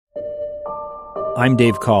I'm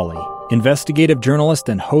Dave Cawley, investigative journalist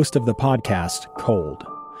and host of the podcast Cold.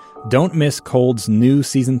 Don't miss Cold's new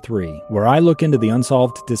Season 3, where I look into the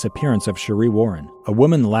unsolved disappearance of Sheree Warren, a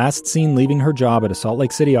woman last seen leaving her job at a Salt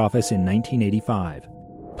Lake City office in 1985.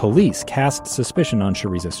 Police cast suspicion on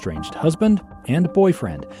Sheree's estranged husband and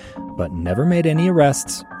boyfriend, but never made any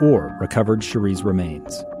arrests or recovered Sheree's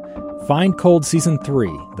remains. Find Cold Season 3,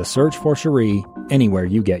 The Search for Sheree, anywhere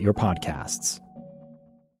you get your podcasts.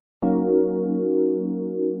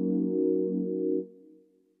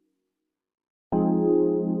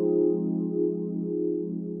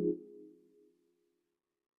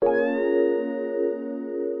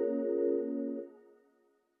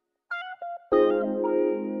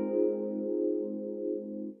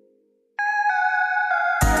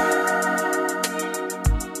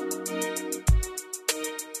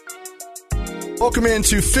 Welcome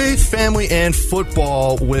into Faith, Family, and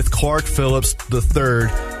Football with Clark Phillips III.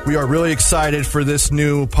 We are really excited for this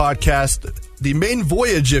new podcast, the main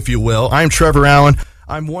voyage, if you will. I'm Trevor Allen.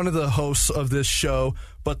 I'm one of the hosts of this show,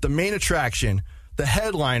 but the main attraction, the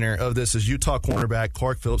headliner of this is Utah cornerback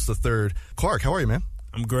Clark Phillips III. Clark, how are you, man?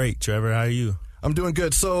 I'm great, Trevor. How are you? I'm doing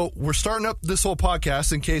good. So we're starting up this whole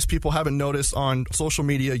podcast in case people haven't noticed on social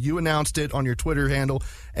media. You announced it on your Twitter handle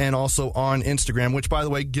and also on Instagram, which, by the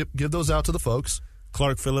way, give those out to the folks.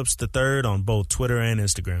 Clark Phillips III on both Twitter and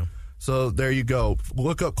Instagram. So there you go.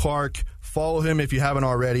 Look up Clark. Follow him if you haven't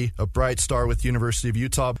already. A bright star with University of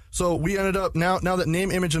Utah. So we ended up, now that name,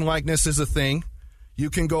 image, and likeness is a thing, you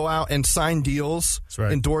can go out and sign deals,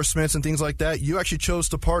 right, endorsements, and things like that. You actually chose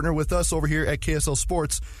to partner with us over here at KSL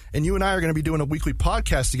Sports, and you and I are going to be doing a weekly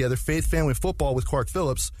podcast together, Faith, Family, Football with Clark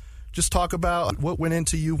Phillips. Just talk about what went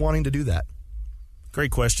into you wanting to do that. Great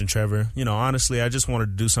question, Trevor. Honestly, I just wanted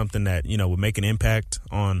to do something that, would make an impact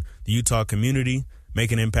on the Utah community,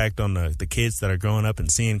 make an impact on the kids that are growing up and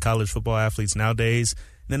seeing college football athletes nowadays.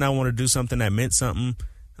 And then I wanted to do something that meant something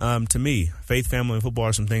to me. Faith, family, and football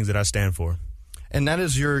are some things that I stand for. And that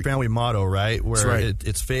is your family motto, right? Where That's right.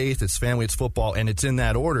 It's faith, it's family, it's football, and it's in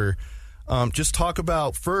that order. Just talk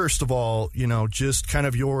about, first of all, just kind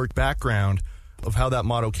of your background of how that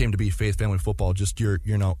motto came to be, faith, family, football, just your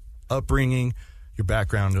upbringing, your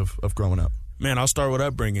background of growing up. Man, I'll start with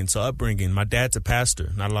upbringing. So upbringing, my dad's a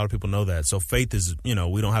pastor. Not a lot of people know that. So faith is, we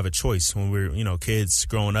don't have a choice. When we're, kids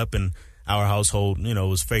growing up in our household,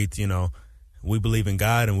 was faith, we believe in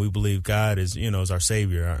God, and we believe God is, is our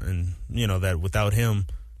Savior, and, that without Him,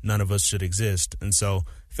 none of us should exist. And so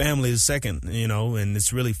family is second, and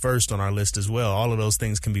it's really first on our list as well. All of those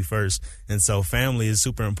things can be first. And so family is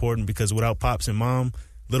super important because without pops and mom,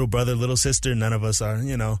 little brother, little sister, none of us are,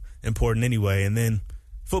 important anyway. And then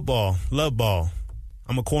football, love ball.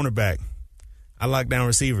 I'm a cornerback. I lock down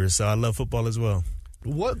receivers, so I love football as well.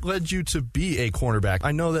 What led you to be a cornerback?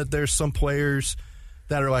 I know that there's some players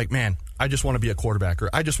that are like, man, I just want to be a quarterback, or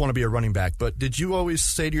I just want to be a running back. But did you always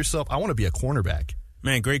say to yourself, I want to be a cornerback?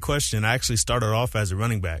 Man, great question. I actually started off as a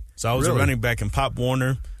running back. So I was Really? a running back in Pop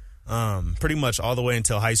Warner pretty much all the way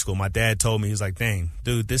until high school. My dad told me, he was like, dang,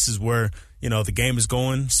 dude, this is where, the game is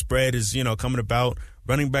going. Spread is, coming about.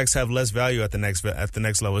 Running backs have less value at the next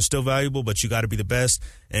level. It's still valuable, but you got to be the best.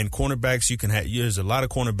 And cornerbacks, there's a lot of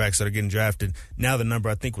cornerbacks that are getting drafted. Now the number,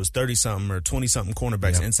 I think, was 30-something or 20-something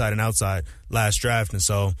cornerbacks inside and outside last draft. And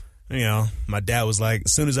so, my dad was like,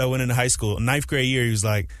 as soon as I went into high school, 9th grade year, he was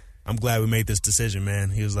like, I'm glad we made this decision, man.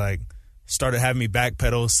 He was like, started having me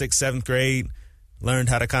backpedal 6th, 7th grade, learned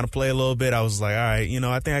how to kind of play a little bit. I was like, all right,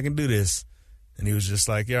 I think I can do this. And he was just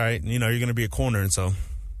like, all right, you're going to be a corner. And so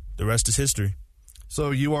the rest is history.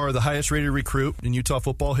 So you are the highest-rated recruit in Utah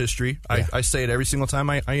football history. Yeah. I say it every single time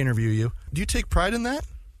I interview you. Do you take pride in that?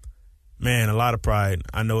 Man, a lot of pride.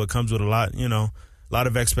 I know it comes with a lot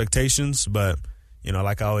of expectations, but,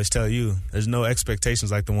 like I always tell you, there's no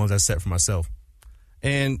expectations like the ones I set for myself.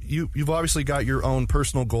 And you've obviously got your own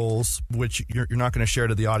personal goals, which you're not going to share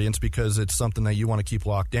to the audience because it's something that you want to keep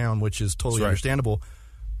locked down, which is totally understandable.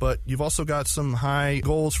 But you've also got some high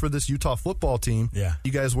goals for this Utah football team. Yeah.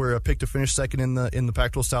 You guys were picked to finish second in the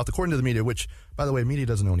Pac-12 South, according to the media, which, by the way, media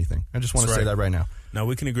doesn't know anything. I just want to say that right now. No,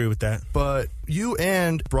 we can agree with that. But you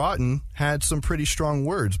and Broughton had some pretty strong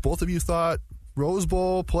words. Both of you thought Rose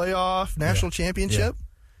Bowl, playoff, national championship. Yeah.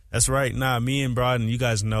 That's right. Nah, me and Broughton, you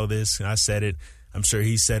guys know this. I said it. I'm sure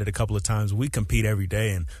he said it a couple of times. We compete every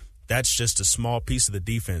day, and that's just a small piece of the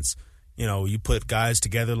defense. You put guys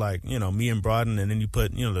together like, me and Broughton, and then you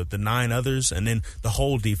put, the 9 others, and then the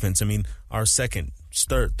whole defense. I mean, our second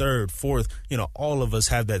third, fourth, all of us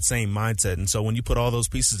have that same mindset. And so when you put all those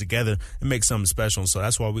pieces together, it makes something special. And so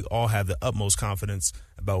that's why we all have the utmost confidence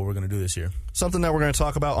about what we're going to do this year. Something that we're going to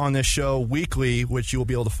talk about on this show weekly, which you will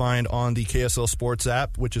be able to find on the KSL Sports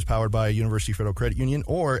app, which is powered by University Federal Credit Union,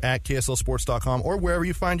 or at KSLSports.com, or wherever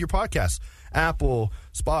you find your podcasts. Apple,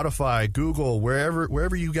 Spotify, Google,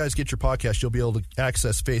 wherever you guys get your podcast, you'll be able to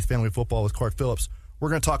access Faith Family Football with Clark Phillips. We're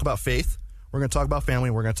going to talk about faith, we're going to talk about family,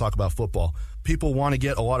 and we're going to talk about football. People want to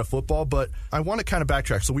get a lot of football, but I want to kind of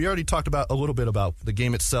backtrack. So we already talked about a little bit about the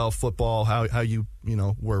game itself, football, how you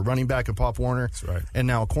were running back at Pop Warner, that's right, and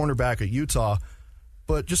now a cornerback at Utah.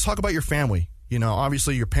 But just talk about your family.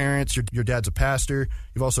 Obviously your parents, your dad's a pastor.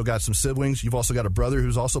 You've also got some siblings. You've also got a brother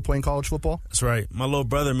who's also playing college football. That's right. My little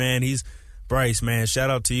brother, man, he's Bryce, man, shout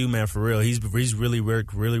out to you, man, for real. He's really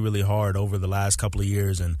worked really hard over the last couple of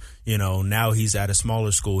years, and now he's at a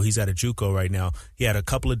smaller school. He's at a JUCO right now. He had a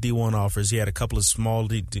couple of D1 offers. He had a couple of smaller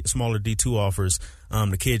D2 offers.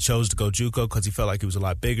 The kid chose to go JUCO because he felt like he was a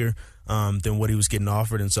lot bigger than what he was getting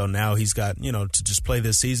offered, and so now he's got to just play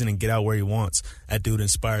this season and get out where he wants. That dude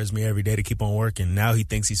inspires me every day to keep on working. Now he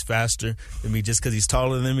thinks he's faster than me just because he's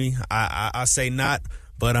taller than me. I say not,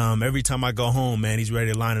 but every time I go home, man, he's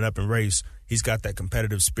ready to line it up and race. He's got that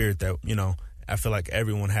competitive spirit that, I feel like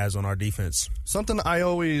everyone has on our defense. Something I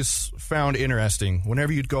always found interesting,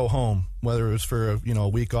 whenever you'd go home, whether it was for a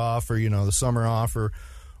week off or, the summer off or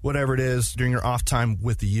whatever it is during your off time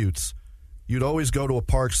with the Utes, you'd always go to a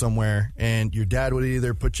park somewhere and your dad would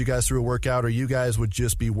either put you guys through a workout or you guys would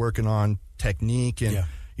just be working on technique and,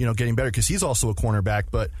 getting better, because he's also a cornerback.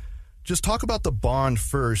 But just talk about the bond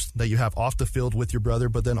first that you have off the field with your brother,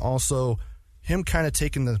 but then also him kind of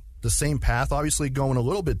taking the same path, obviously going a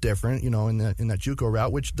little bit different, in that JUCO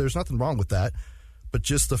route, which there's nothing wrong with that. But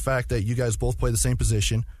just the fact that you guys both play the same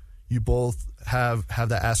position, you both have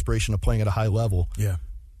that aspiration of playing at a high level,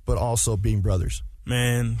 but also being brothers.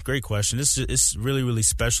 Man, great question. It's really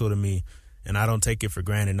special to me, and I don't take it for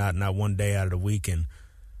granted, not one day out of the week. And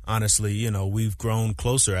honestly, we've grown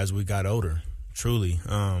closer as we got older, truly.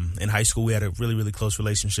 In high school, we had a really close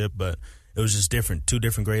relationship, but it was just different, 2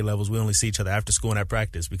 different grade levels. We only see each other after school and at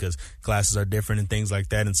practice because classes are different and things like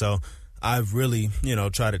that. And so I've really,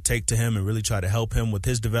 tried to take to him and really try to help him with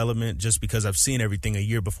his development just because I've seen everything a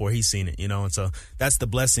year before he's seen it, And so that's the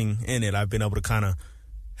blessing in it. I've been able to kind of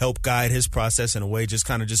help guide his process in a way, just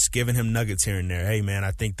giving him nuggets here and there. Hey, man,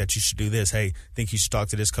 I think that you should do this. Hey, I think you should talk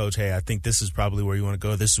to this coach. Hey, I think this is probably where you want to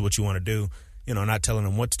go. This is what you want to do. Not telling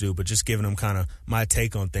him what to do, but just giving him kind of my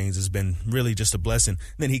take on things has been really just a blessing.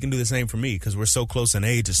 And then he can do the same for me because we're so close in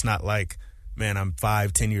age. It's not like, man, I'm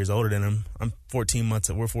 5-10 years older than him.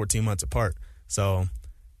 We're 14 months apart. So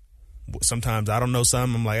sometimes I don't know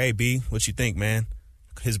something. I'm like, hey, B, what you think, man?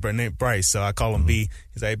 His name Bryce, so I call him B.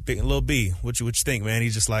 He's like, little B, what you think, man?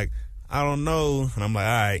 He's just like, I don't know. And I'm like, all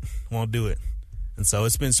right, won't do it. And so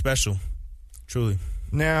it's been special, truly.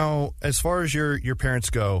 Now, as far as your parents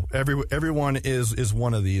go, everyone is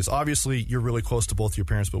one of these. Obviously, you're really close to both your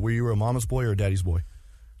parents, but were you a mama's boy or a daddy's boy?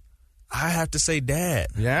 I have to say dad.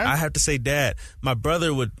 Yeah? I have to say dad. My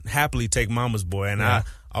brother would happily take mama's boy, and I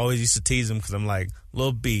always used to tease him because I'm like,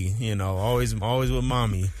 little B, always with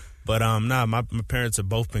mommy. But my parents have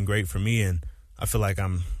both been great for me, and I feel like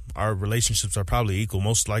our relationships are probably equal,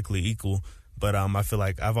 most likely equal. But I feel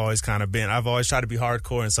like I've always tried to be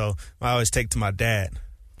hardcore, and so I always take to my dad.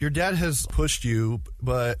 Your dad has pushed you,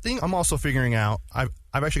 but I think I'm also figuring out, I've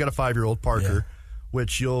actually got a 5-year-old, Parker,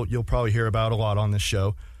 which you'll probably hear about a lot on this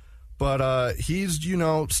show. But he's,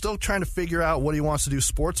 still trying to figure out what he wants to do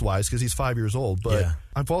sports-wise because he's 5 years old. But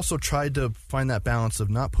I've also tried to find that balance of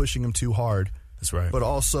not pushing him too hard. That's right. But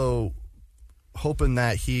also hoping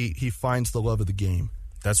that he finds the love of the game.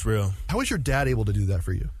 That's real. How was your dad able to do that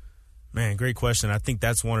for you? Man, great question. I think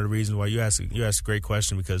that's one of the reasons why you asked a great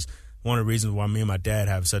question, because one of the reasons why me and my dad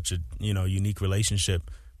have such a unique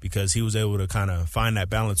relationship, because he was able to kind of find that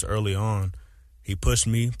balance early on. He pushed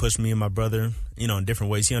me and my brother, in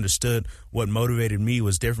different ways. He understood what motivated me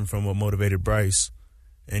was different from what motivated Bryce.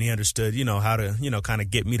 And he understood, how to, kind of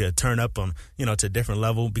get me to turn up on, to a different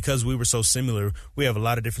level. Because we were so similar, we have a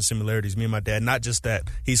lot of different similarities, me and my dad. Not just that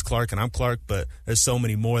he's Clark and I'm Clark, but there's so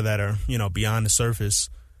many more that are, beyond the surface.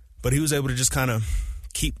 But he was able to just kind of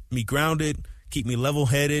keep me grounded, keep me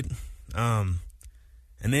level-headed, and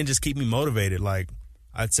then just keep me motivated. Like,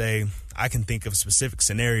 I'd say I can think of specific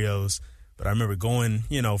scenarios, but I remember going,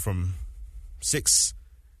 from 6th,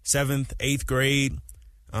 7th, 8th grade,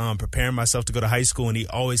 preparing myself to go to high school, and he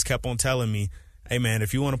always kept on telling me, hey, man,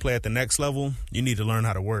 if you want to play at the next level, you need to learn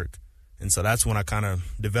how to work. And so that's when I kind of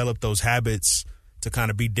developed those habits to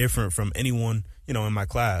kind of be different from anyone, in my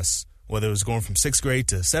class. whether it was going from 6th grade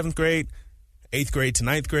to 7th grade, 8th grade to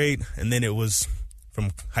 9th grade, and then it was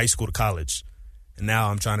from high school to college. And now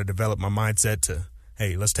I'm trying to develop my mindset to,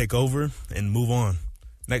 hey, let's take over and move on.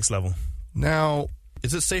 Next level. Now,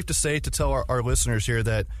 is it safe to say, to tell our listeners here,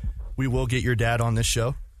 that we will get your dad on this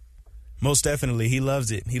show? Most definitely. He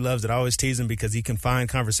loves it. He loves it. I always tease him because he can find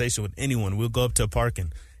conversation with anyone. We'll go up to a park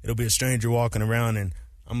and it'll be a stranger walking around, and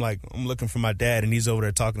I'm looking for my dad, and he's over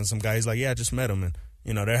there talking to some guy. He's like, yeah, I just met him. And,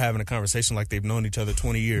 they're having a conversation like they've known each other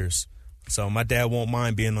 20 years. So my dad won't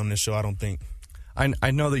mind being on this show, I don't think.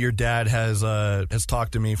 I know that your dad has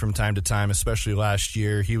talked to me from time to time, especially last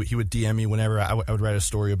year. He would DM me whenever I would write a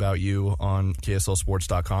story about you on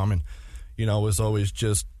KSLSports.com, and it was always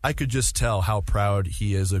I could just tell how proud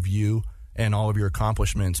he is of you and all of your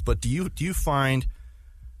accomplishments. But do you find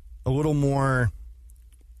a little more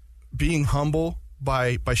being humble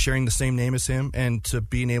by sharing the same name as him and to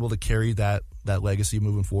being able to carry that legacy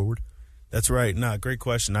moving forward? That's right. Great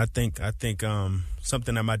question. I think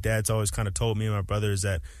something that my dad's always kind of told me and my brother is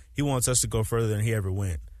that he wants us to go further than he ever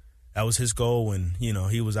went. That was his goal when,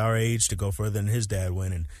 he was our age, to go further than his dad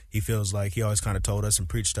went. And he feels like he always kind of told us and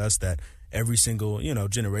preached to us that every single,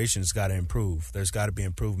 generation's got to improve. There's got to be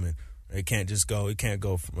improvement. It can't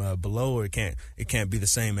go below, or it can't be the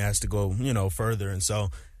same. It has to go, further. And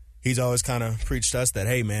so he's always kind of preached to us that,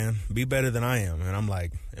 hey, man, be better than I am. And I'm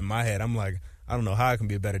like, in my head, I don't know how I can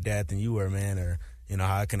be a better dad than you were, man, or,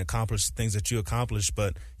 how I can accomplish things that you accomplished.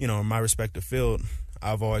 But, in my respective field,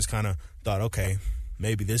 I've always kind of thought, okay,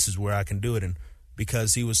 maybe this is where I can do it. And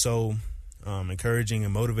because he was so encouraging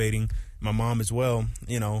and motivating, my mom as well,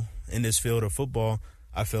 in this field of football,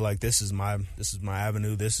 I feel like this is my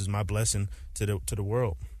avenue. This is my blessing to the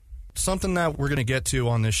world. Something that we're going to get to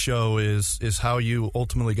on this show is how you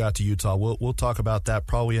ultimately got to Utah. We'll talk about that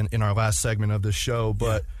probably in our last segment of this show.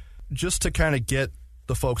 But just to kind of get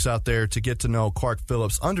the folks out there to get to know Clark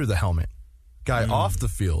Phillips under the helmet, guy off the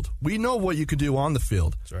field. We know what you could do on the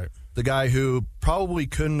field. That's right. The guy who probably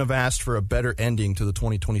couldn't have asked for a better ending to the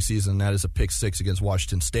 2020 season. That is a pick 6 against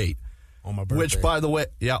Washington State. On my birthday. Which, by the way,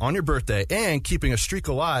 on your birthday, and keeping a streak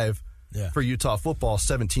alive for Utah football,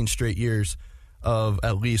 17 straight years of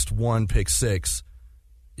at least one pick 6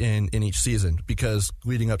 in each season, because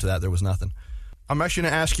leading up to that, there was nothing. I'm actually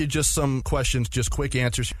going to ask you just some questions, just quick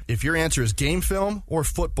answers. If your answer is game film or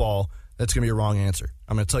football, that's going to be a wrong answer.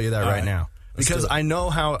 I'm going to tell you that right now. Because I know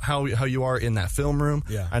how you are in that film room.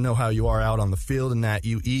 Yeah. I know how you are out on the field, and that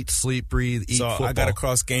you eat, sleep, breathe, eat football. So I got to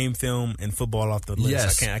cross game film and football off the list.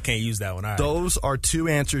 Yes. I can't use that one. All right. Those are 2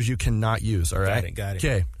 answers you cannot use, all right? Got it.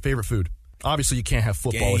 Okay, favorite food. Obviously, you can't have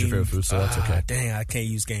football as your favorite food, so that's okay. Dang, I can't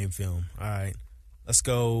use game film. All right. Let's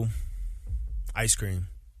go ice cream.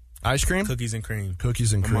 Ice cream? Cookies and cream.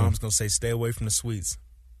 Cookies and cream. My mom's going to say stay away from the sweets.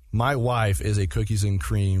 My wife is a cookies and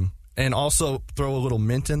cream. And also throw a little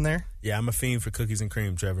mint in there. Yeah, I'm a fiend for cookies and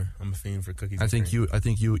cream, Trevor. I'm a fiend for cookies and cream. I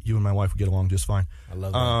think you and my wife would get along just fine. I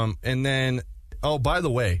love that. And then, by the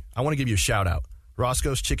way, I want to give you a shout out.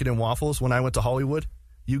 Roscoe's Chicken and Waffles. When I went to Hollywood,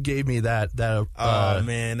 you gave me that. Oh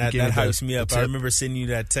man, that hypes me up. I remember sending you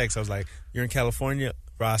that text. I was like, "You're in California,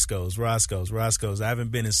 Roscoe's." I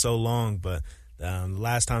haven't been in so long, but the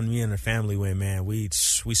last time me and the family went, man, we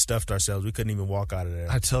stuffed ourselves. We couldn't even walk out of there.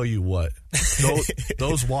 I tell you what,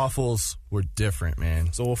 those waffles were different,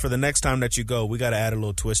 man. So for the next time that you go, we got to add a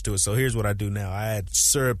little twist to it. So here's what I do now. I add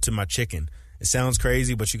syrup to my chicken. It sounds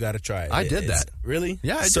crazy, but you got to try it. I did that. Really?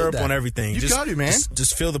 Yeah, I syrup did that. on everything. You got it, man.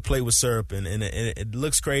 Just fill the plate with syrup, and it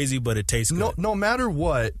looks crazy, but it tastes good. No matter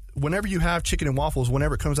what, whenever you have chicken and waffles,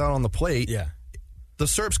 whenever it comes out on the plate, the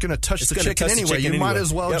syrup's going to touch the chicken anyway. You might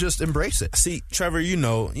as well just embrace it. See, Trevor, you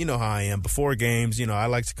know how I am. Before games, I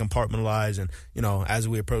like to compartmentalize, and as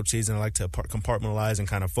we approach season, I like to compartmentalize and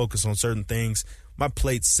kind of focus on certain things. My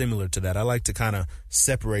plate's similar to that. I like to kind of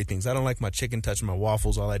separate things. I don't like my chicken touching my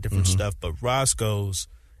waffles, all that different stuff. But Roscoe's,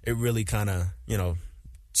 it really kind of,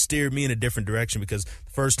 steered me in a different direction, because the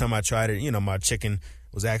first time I tried it, my chicken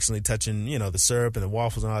was actually touching, the syrup and the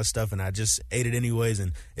waffles and all that stuff, and I just ate it anyways,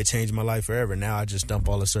 and it changed my life forever. Now I just dump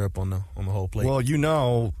all the syrup on the whole plate.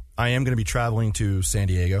 Well, I am going to be traveling to San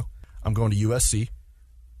Diego. I'm going to USC.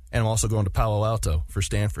 And I'm also going to Palo Alto for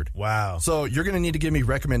Stanford. Wow. So you're going to need to give me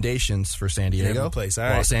recommendations for San Diego, place. All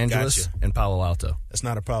right. Los Angeles, and Palo Alto. That's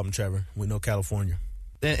not a problem, Trevor. We know California.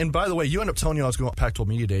 And by the way, you end up telling me I was going to Pac-12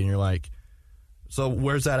 Media Day, and you're like, so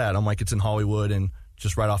where's that at? I'm like, it's in Hollywood, and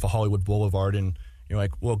just right off of Hollywood Boulevard. And you're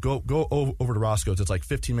like, well, go over to Roscoe's. It's like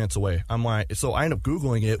 15 minutes away. I'm like, so I ended up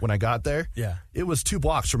Googling it when I got there. Yeah. It was 2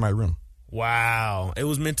 blocks from my room. Wow. It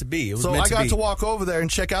was meant to be. So I got to walk over there and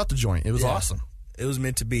check out the joint. It was awesome. It was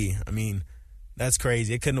meant to be. I mean, That's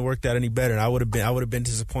crazy. It couldn't have worked out any better. I would have been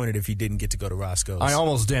disappointed if he didn't get to go to Roscoe's. I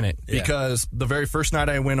almost didn't because the very first night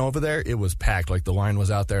I went over there, it was packed. Like the line was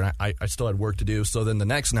out there, and I still had work to do. So then the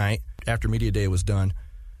next night, after media day was done,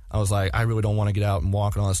 I was like, I really don't want to get out and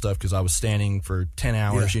walk and all that stuff because I was standing for 10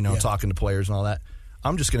 hours, talking to players and all that.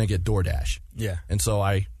 I'm just going to get DoorDash. Yeah. And so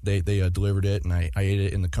they delivered it, and I ate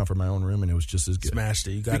it in the comfort of my own room, and it was just as good. Smashed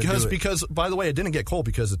it. You got to do it. Because, by the way, it didn't get cold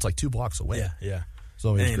because it's like 2 blocks away. Yeah. So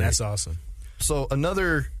it was great. That's awesome. So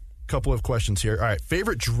another couple of questions here. All right,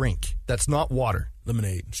 favorite drink that's not water?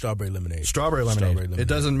 Lemonade. Strawberry lemonade. Strawberry lemonade. It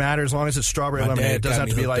doesn't matter as long as it's strawberry lemonade. It doesn't have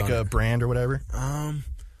to be like a brand or whatever.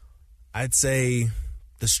 I'd say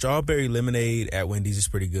the strawberry lemonade at Wendy's is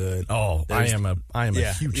pretty good. Oh, I am a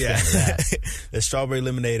huge fan of that. The strawberry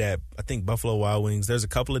lemonade at, I think, Buffalo Wild Wings. There's a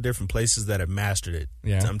couple of different places that have mastered it.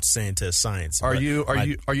 Yeah. I'm saying to science. Are you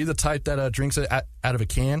the type that drinks it out of a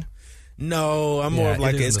can? No, I'm more of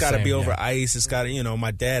like it's got to be over ice. It's got to,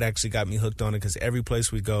 my dad actually got me hooked on it because every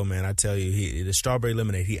place we go, man, I tell you, the strawberry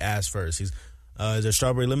lemonade, he asked first. Is there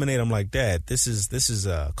strawberry lemonade? I'm like, Dad, this is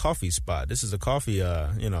a coffee spot. This is a coffee,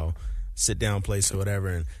 sit down place or whatever.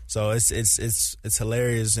 And so it's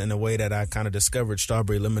hilarious in a way that I kind of discovered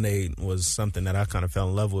strawberry lemonade was something that I kind of fell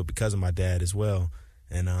in love with because of my dad as well.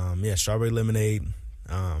 And strawberry lemonade,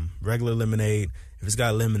 regular lemonade. If it's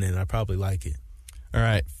got lemon in it, I probably like it. All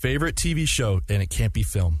right, favorite TV show, and it can't be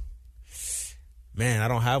film. Man, I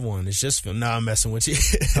don't have one. It's just film. No, I'm messing with you.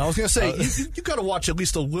 I was going to say, you got to watch at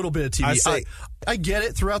least a little bit of TV. I get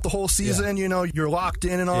it throughout the whole season. Yeah. You're locked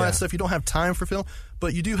in and all that stuff. You don't have time for film,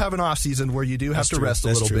 but you do have an off season where you do have to rest a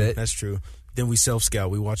little bit. That's true. Then we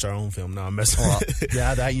self-scout. We watch our own film. No, I'm messing with it.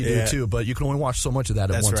 Yeah, that you do too, but you can only watch so much of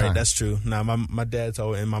that at one time. That's true. Now, my dad's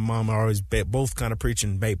and my mom are always both kind of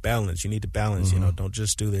preaching, balance. You need to balance. Mm-hmm. Don't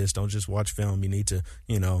just do this. Don't just watch film. You need to,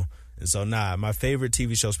 And so, my favorite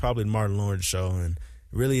TV show is probably the Martin Lawrence Show, and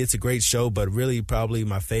really, it's a great show, but really probably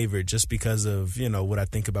my favorite just because of, what I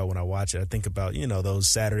think about when I watch it. I think about, those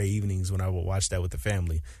Saturday evenings when I would watch that with the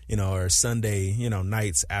family, or Sunday,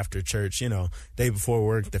 nights after church, day before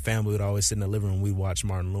work, the family would always sit in the living room. We'd watch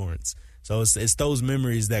Martin Lawrence. So it's those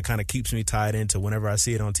memories that kind of keeps me tied into whenever I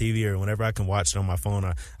see it on TV or whenever I can watch it on my phone.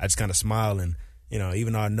 I just kind of smile and,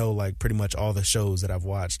 even though I know like pretty much all the shows that I've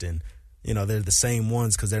watched and, they're the same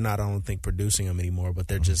ones because they're not, I don't think, producing them anymore, but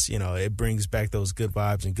they're just, it brings back those good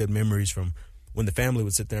vibes and good memories from when the family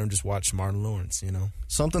would sit there and just watch Martin Lawrence,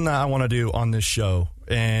 Something that I want to do on this show,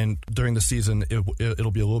 and during the season,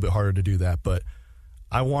 it'll be a little bit harder to do that, but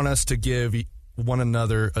I want us to give one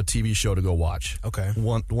another a TV show to go watch. Okay.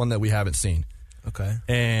 One that we haven't seen. Okay.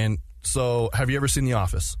 And so, have you ever seen The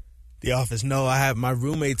Office? The Office. No, I have. My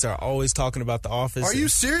roommates are always talking about The Office. Are you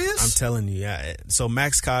serious? I'm telling you, yeah. So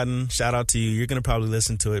Max Cotton, shout out to you. You're going to probably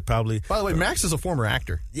listen to it. Probably. By the way, Max is a former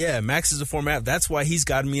actor. Yeah, Max is a former actor. That's why he's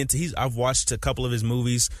gotten me into. I've watched a couple of his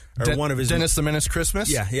movies or one of his. Dennis the Menace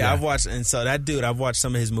Christmas. Yeah. I've watched, and so that dude, I've watched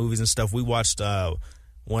some of his movies and stuff. We watched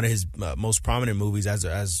one of his most prominent movies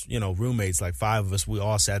as roommates, like 5 of us. We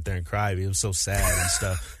all sat there and cried. It was so sad and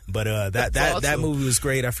stuff. But that movie was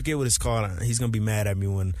great. I forget what it's called. He's gonna be mad at me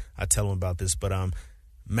when I tell him about this. But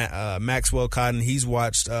Maxwell Cotton, he's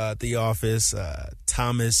watched The Office.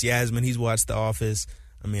 Thomas Yasmin, he's watched The Office.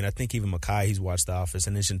 I mean, I think even Makai, he's watched The Office,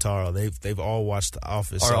 and then Shintaro, they've all watched The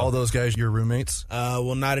Office. Are all those guys your roommates?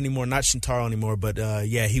 Well, not anymore. Not Shintaro anymore, but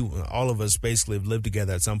all of us basically have lived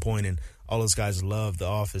together at some point, and all those guys love The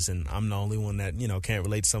Office, and I'm the only one that can't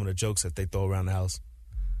relate to some of the jokes that they throw around the house.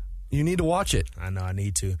 You need to watch it. I know, I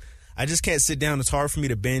need to. I just can't sit down. It's hard for me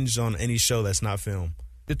to binge on any show that's not film.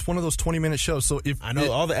 It's one of those 20-minute shows. So if I know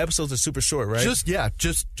all the episodes are super short, right?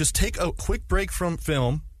 Just take a quick break from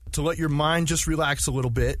film to let your mind just relax a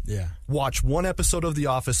little bit. Yeah. Watch one episode of The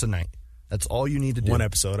Office a night. That's all you need to do. One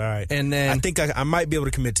episode, all right. And then I think I might be able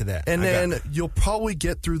to commit to that. And then you'll probably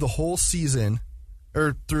get through the whole season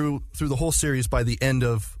or through the whole series by the end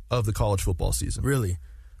of the college football season. Really?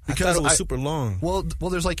 Because I thought it was super long. Well,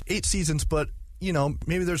 there's like 8 seasons, but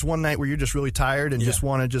maybe there's one night where you're just really tired and just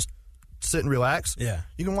want to just sit and relax. Yeah.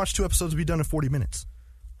 You can watch 2 episodes and be done in 40 minutes.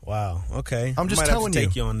 Wow. Okay. I'm just telling you. Have to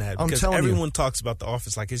take you on that because everyone talks about The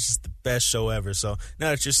Office like it's just the best show ever. So now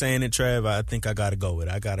that you're saying it, Trev, I think I got to go with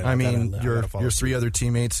it. Your 3 other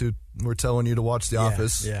teammates who were telling you to watch The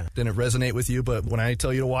Office didn't resonate with you, but when I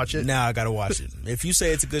tell you to watch it, now I got to watch it. If you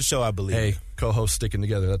say it's a good show, I believe. Hey, co-hosts sticking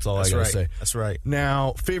together. That's all I got to say. That's right.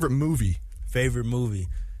 Now, favorite movie.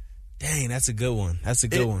 Dang, that's a good one.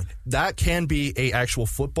 One. That can be a actual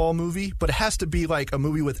football movie, but it has to be like a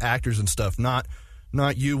movie with actors and stuff, not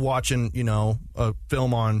you watching, a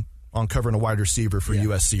film on on covering a wide receiver for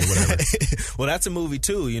USC or whatever. Well, that's a movie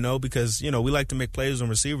too, because we like to make plays on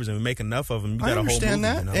receivers, and we make enough of them. You got I understand a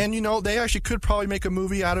whole movie, that, and they actually could probably make a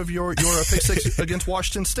movie out of your pick six against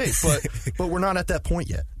Washington State, but we're not at that point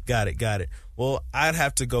yet. Got it. Well, I'd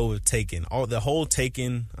have to go with Taken. The whole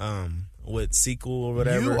Taken with sequel or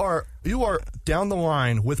whatever. You are down the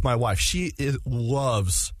line with my wife. She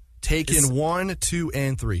loves Taken 1, 2,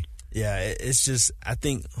 and 3. Yeah, it's just, I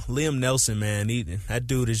think Liam Neeson, man, that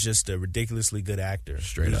dude is just a ridiculously good actor.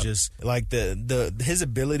 Straight up. Just like his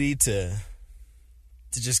ability to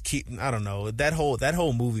just keep, I don't know, that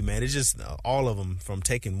whole movie, man. It's just all of them, from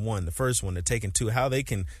Taken 1, the first one, to Taken 2, how they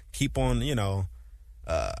can keep on,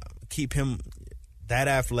 keep him that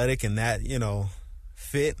athletic and that,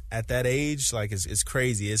 fit at that age, like it's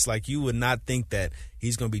crazy. It's like you would not think that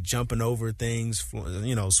he's going to be jumping over things,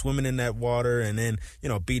 swimming in that water, and then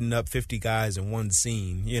beating up 50 guys in one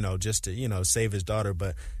scene, just to save his daughter.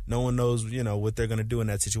 But no one knows what they're going to do in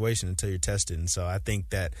that situation until you're tested. And so I think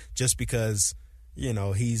that just because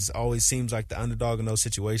he's always seems like the underdog in those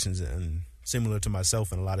situations, and similar to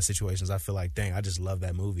myself in a lot of situations, I feel like, dang, I just love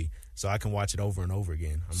that movie, so I can watch it over and over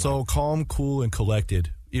again. So calm, cool, and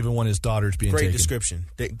collected, even when his daughter's being taken.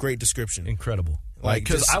 Great description. Incredible. Like,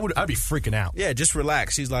 because I'd be freaking out. Yeah, just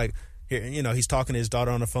relax. He's like, here, he's talking to his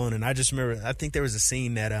daughter on the phone, and I just remember, I think there was a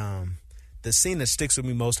scene that, the scene that sticks with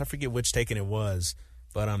me most, I forget which Taken it was,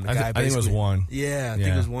 but the guy I think it was 1. Yeah, I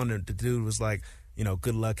think it was 1. The dude was like,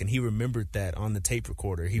 good luck, and he remembered that on the tape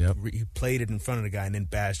recorder. He played it in front of the guy and then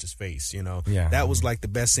bashed his face. That was like the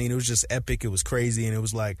best scene. It was just epic. It was crazy, and it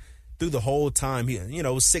was like, through the whole time,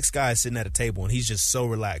 it was 6 guys sitting at a table, and he's just so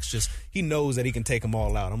relaxed. Just he knows that he can take them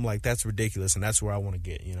all out. I'm like, that's ridiculous, and that's where I want to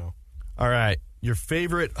get. All right, your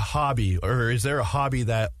favorite hobby, or is there a hobby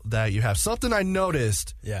that you have? Something I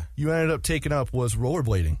noticed. Yeah, you ended up taking up was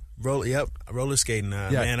rollerblading. Roller skating.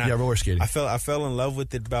 Roller skating. I fell in love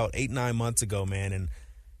with it about 8-9 months ago, man, and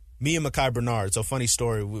me and Mekhi Bernard. So funny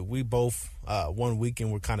story. We both one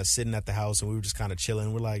weekend we're kind of sitting at the house and we were just kind of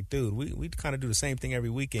chilling. We're like, dude, we kind of do the same thing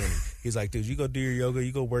every weekend. He's like, dude, you go do your yoga,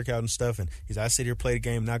 you go work out and stuff. And he's like, I sit here, play the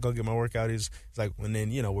game, not go get my workout. He's like, and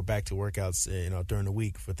then we're back to workouts during the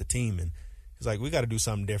week with the team. And he's like, we got to do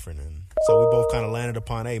something different. And so we both kind of landed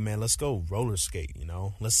upon, hey man, let's go roller skate.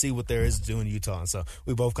 Let's see what there is to do in Utah. And so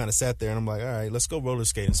we both kind of sat there and I'm like, all right, let's go roller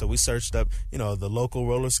skating. So we searched up the local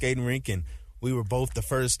roller skating rink, and we were both the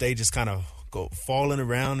first day just kind of falling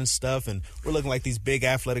around and stuff, and we're looking like these big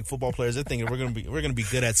athletic football players. They're thinking we're gonna be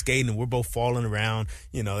good at skating, and we're both falling around.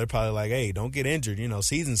 They're probably like, hey, don't get injured.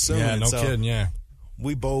 Season's soon. Yeah, no kidding. Yeah,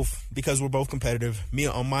 we both, because we're both competitive. Me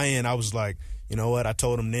on my end, I was like, you know what? I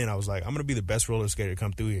told him then, I was like, I'm gonna be the best roller skater to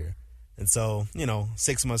come through here. And so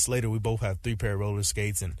 6 months later, we both have 3 pair of roller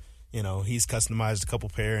skates, and he's customized a couple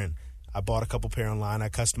pair, and I bought a couple pair online. I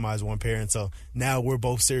customized 1 pair, and so now we're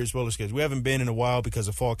both serious roller skaters. We haven't been in a while because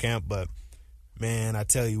of fall camp, but man, I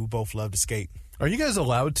tell you, we both love to skate. Are you guys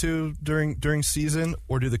allowed to during season,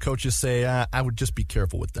 or do the coaches say, I would just be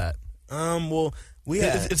careful with that? Well,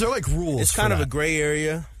 is there like rules? It's kind of a gray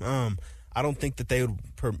area. I don't think that they would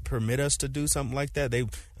permit us to do something like that.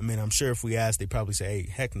 I'm sure if we asked, they'd probably say, hey,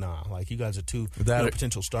 heck nah. Like, you guys are two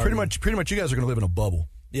potential starters. Pretty much you guys are going to live in a bubble.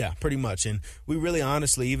 Yeah, pretty much. And we really,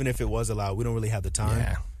 honestly, even if it was allowed, we don't really have the time.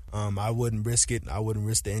 Yeah. I wouldn't risk it. I wouldn't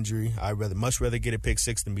risk the injury. I'd much rather get a pick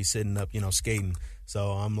 6 than be sitting up, skating.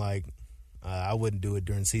 So I'm like, I wouldn't do it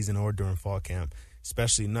during season or during fall camp,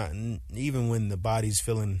 especially not even when the body's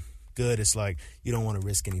feeling good. It's like you don't want to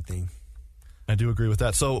risk anything. I do agree with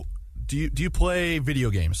that. So do you play video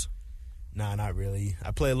games? Nah, not really.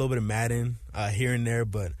 I play a little bit of Madden here and there,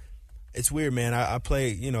 but it's weird, man. I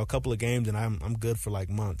play, a couple of games, and I'm good for like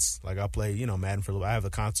months. Like I play, Madden for a little. I have a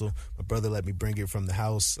console. My brother let me bring it from the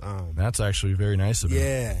house. That's actually very nice of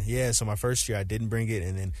him. Yeah. So my first year, I didn't bring it,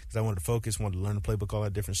 and then because I wanted to focus, wanted to learn the playbook, all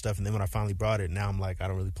that different stuff. And then when I finally brought it, now I'm like, I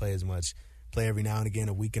don't really play as much. Play every now and again,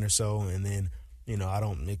 a weekend or so, and then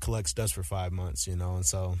it collects dust for 5 months, and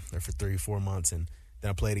so or for 3-4 months, and then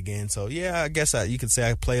I play it again. So yeah, I guess you could say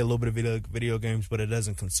I play a little bit of video games, but it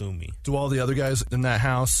doesn't consume me. Do all the other guys in that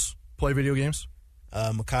house play video games?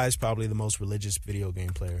 Mekhi's probably the most religious video game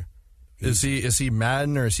player. Is he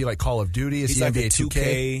Madden, or is he like Call of Duty? Is he like NBA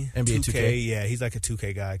 2K? NBA 2K? Yeah, he's like a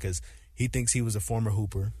 2K guy because he thinks he was a former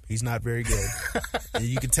hooper. He's not very good.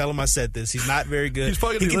 You can tell him I said this. He's not very good. He's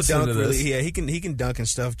probably going to be listening to this. Yeah, he can dunk and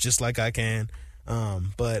stuff just like I can.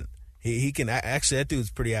 But he can actually, that dude's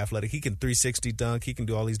pretty athletic. He can 360 dunk. He can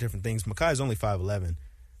do all these different things. Mekhi's only 5'11",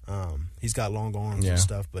 He's got long arms and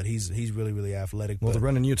stuff, but he's really, really athletic. Well, the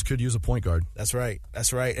running Utes could use a point guard. That's right.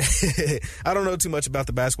 I don't know too much about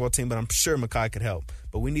the basketball team, but I'm sure Makai could help.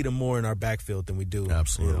 But we need him more in our backfield than we do.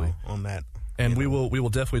 Absolutely. On that. And we will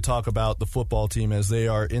definitely talk about the football team as they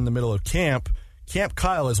are in the middle of Camp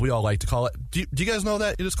Kyle, as we all like to call it. Do you guys know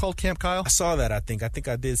that it is called Camp Kyle? I saw that, I think I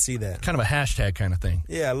did see that. Kind of a hashtag kind of thing.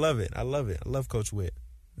 Yeah, I love it. I love Coach Witt.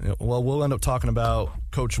 Well, we'll end up talking about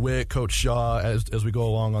Coach Witt, Coach Shaw as we go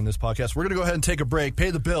along on this podcast. We're going to go ahead and take a break,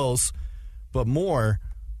 pay the bills, but more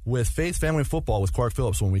with Faith Family Football with Clark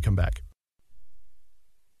Phillips when we come back.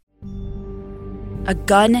 A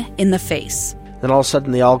gun in the face. Then all of a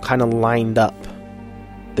sudden they all kind of lined up.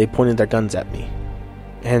 They pointed their guns at me.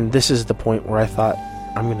 And this is the point where I thought,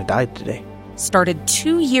 I'm going to die today. Started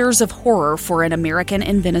 2 years of horror for an American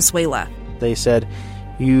in Venezuela. They said,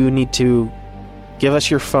 you need to give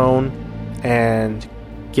us your phone and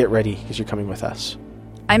get ready because you're coming with us.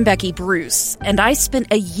 I'm Becky Bruce, and I spent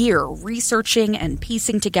a year researching and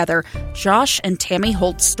piecing together Josh and Tammy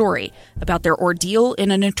Holt's story about their ordeal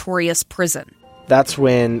in a notorious prison. That's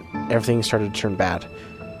when everything started to turn bad.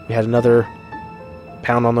 We had another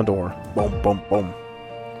pound on the door. Boom, boom, boom.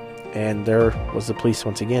 And there was the police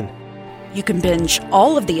once again. You can binge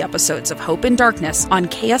all of the episodes of Hope in Darkness on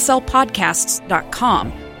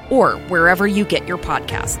KSLpodcasts.com or wherever you get your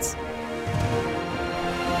podcasts.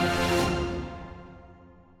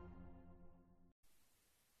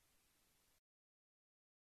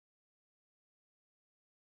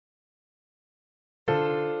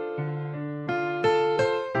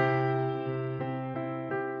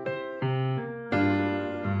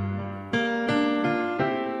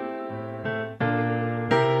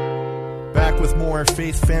 With more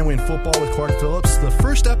Faith, Family, and Football with Clark Phillips, the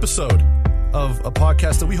first episode of a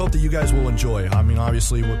podcast that we hope that you guys will enjoy. I mean,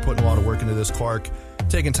 obviously, we're putting a lot of work into this. Clark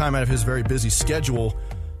taking time out of his very busy schedule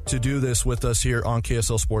to do this with us here on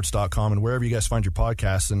KSLSports.com and wherever you guys find your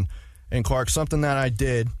podcasts. And Clark, something that I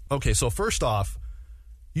did. Okay, so first off,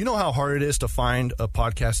 you know how hard it is to find a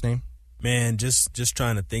podcast name? Man, just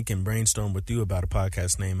trying to think and brainstorm with you about a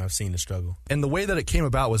podcast name, I've seen the struggle. And the way that it came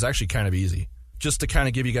about was actually kind of easy. Just to kind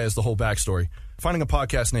of give you guys the whole backstory. Finding a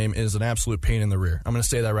podcast name is an absolute pain in the rear. I'm going to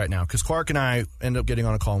say that right now because Clark and I end up getting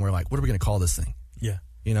on a call and we're like, what are we going to call this thing? Yeah.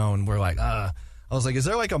 You know, and we're like, I was like, is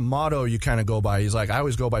there like a motto you kind of go by? He's like, I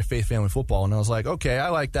always go by Faith, Family, Football. And I was like, okay, I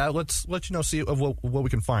like that. Let's see what we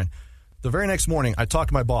can find. The very next morning, I talked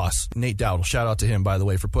to my boss, Nate Dowdle. Shout out to him, by the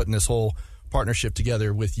way, for putting this whole partnership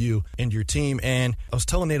together with you and your team. And I was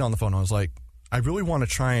telling Nate on the phone, I was like, I really want to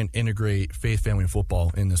try and integrate Faith, Family, and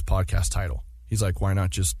Football in this podcast title. He's like, why not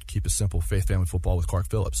just keep it simple, Faith, Family, Football with Clark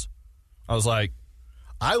Phillips? I was like,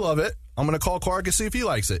 I love it. I'm going to call Clark and see if he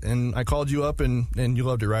likes it. And I called you up, and you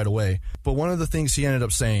loved it right away. But one of the things he ended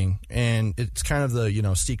up saying, and it's kind of the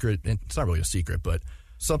secret, and it's not really a secret, but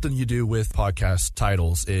something you do with podcast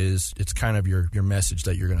titles is it's kind of your message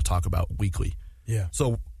that you're going to talk about weekly. Yeah.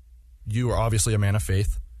 So you are obviously a man of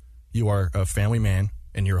faith. You are a family man,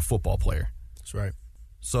 and you're a football player. That's right.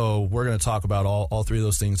 So we're going to talk about all three of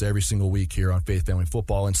those things every single week here on Faith, Family,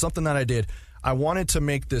 Football. And something that I did, I wanted to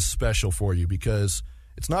make this special for you because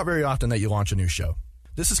it's not very often that you launch a new show.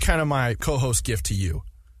 This is kind of my co-host gift to you,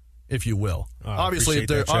 if you will. Obviously,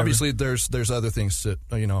 there's other things to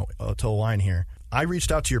to align here. I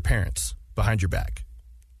reached out to your parents behind your back.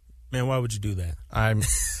 Man, why would you do that? I'm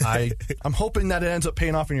hoping that it ends up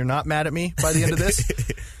paying off and you're not mad at me by the end of this.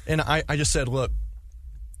 And I just said, look,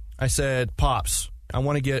 I said, Pops, I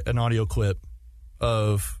want to get an audio clip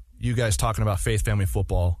of you guys talking about Faith, Family,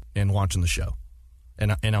 Football and launching the show.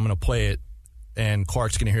 And I'm going to play it, and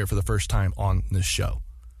Clark's going to hear it for the first time on this show.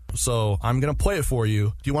 So I'm going to play it for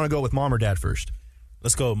you. Do you want to go with Mom or Dad first?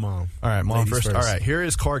 Let's go with Mom. All right, Mom first. All right, here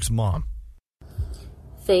is Clark's mom.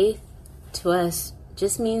 Faith, to us,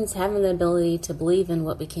 just means having the ability to believe in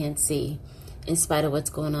what we can't see, in spite of what's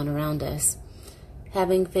going on around us.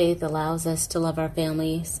 Having faith allows us to love our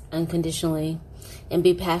families unconditionally and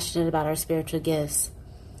be passionate about our spiritual gifts.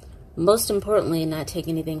 Most importantly, not take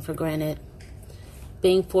anything for granted.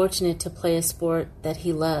 Being fortunate to play a sport that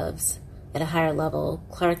he loves at a higher level,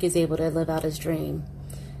 Clark is able to live out his dream.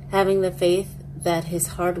 Having the faith that his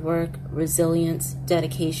hard work, resilience,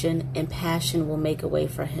 dedication, and passion will make a way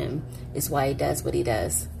for him is why he does what he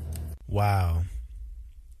does. Wow.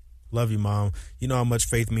 Love you, Mom. You know how much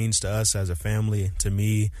faith means to us as a family, to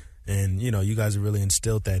me. And, you guys have really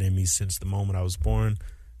instilled that in me since the moment I was born.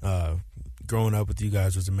 Growing up with you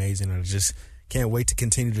guys was amazing. I just can't wait to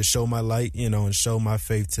continue to show my light, and show my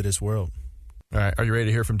faith to this world. All right. Are you ready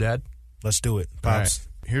to hear from Dad? Let's do it. Pops.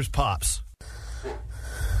 Right. Here's Pops.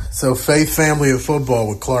 So faith, family, and football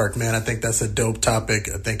with Clark, man, I think that's a dope topic.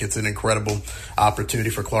 I think it's an incredible opportunity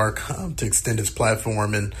for Clark to extend his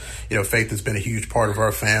platform. And, faith has been a huge part of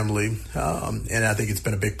our family. And I think it's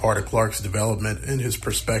been a big part of Clark's development and his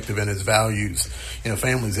perspective and his values.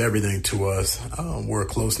 Family is everything to us. We're a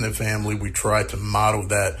close-knit family. We try to model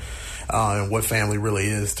that and what family really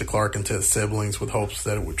is to Clark and to his siblings with hopes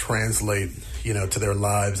that it would translate, to their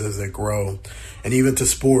lives as they grow. And even to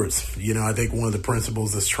sports, I think one of the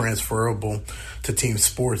principles that's transferable to team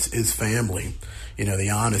sports is family. The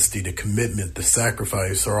honesty, the commitment, the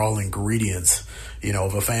sacrifice are all ingredients,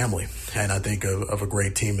 of a family. And I think of a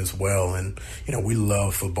great team as well. And, we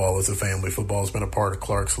love football as a family. Football has been a part of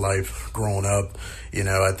Clark's life growing up.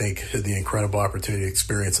 I think the incredible opportunity to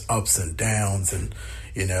experience ups and downs and,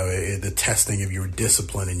 the testing of your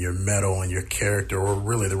discipline and your mettle and your character, or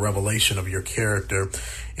really the revelation of your character,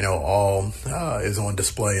 all is on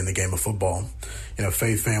display in the game of football.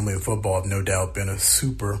 Faith, family, and football have no doubt been a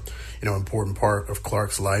super, important part of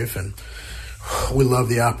Clark's life. And we love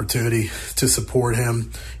the opportunity to support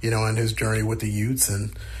him, in his journey with the Utes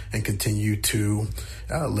and continue to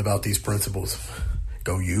live out these principles.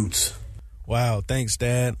 Go Utes. Wow. Thanks,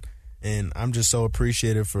 Dad. And I'm just so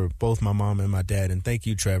appreciative for both my mom and my dad. And thank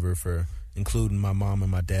you, Trevor, for including my mom and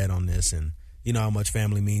my dad on this. And you know how much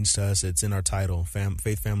family means to us. It's in our title,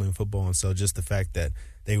 Faith, Family, and Football. And so just the fact that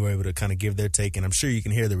they were able to kind of give their take, and I'm sure you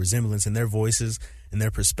can hear the resemblance in their voices and their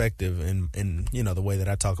perspective and the way that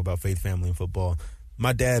I talk about faith, family, and football.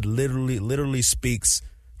 My dad literally speaks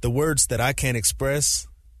the words that I can't express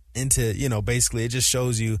into, basically it just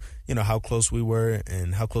shows you, how close we were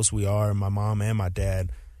and how close we are, my mom and my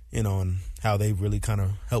dad, and how they really kind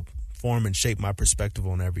of helped form and shape my perspective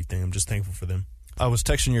on everything. I'm just thankful for them. I was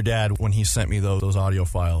texting your dad when he sent me those audio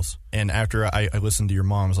files. And after I listened to your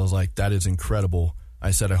mom's, I was like, that is incredible.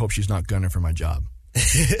 I said, I hope she's not gunning for my job.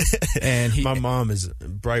 And my mom is a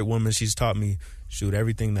bright woman. She's taught me,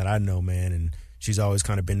 everything that I know, man. And she's always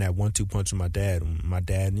kind of been that 1-2 punch with my dad. My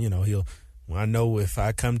dad, I know if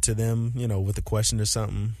I come to them, with a question or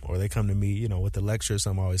something, or they come to me, with a lecture or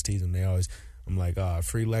something, I always tease them. I'm like,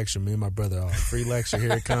 free lecture, me and my brother, free lecture,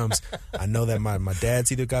 here it comes. I know that my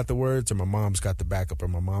dad's either got the words or my mom's got the backup, or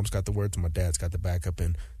my mom's got the words and my dad's got the backup.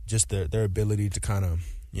 And just their ability to kind of,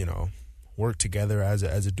 work together as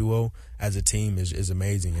a duo, as a team is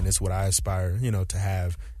amazing. And it's what I aspire, to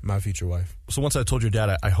have in my future wife. So once I told your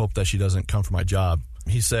dad, I hope that she doesn't come for my job.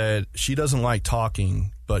 He said she doesn't like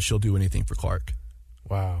talking, but she'll do anything for Clark.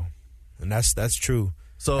 Wow. And that's true.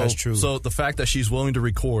 That's true. So the fact that she's willing to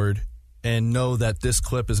record and know that this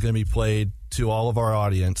clip is going to be played to all of our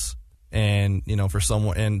audience, and for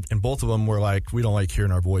someone, and both of them were like, we don't like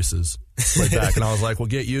hearing our voices right back. And I was like, well,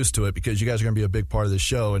 get used to it, because you guys are going to be a big part of this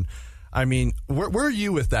show. And I mean, where are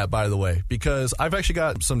you with that, by the way? Because I've actually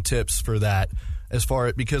got some tips for that,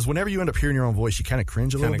 because whenever you end up hearing your own voice, you kind of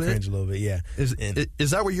cringe a little bit, yeah.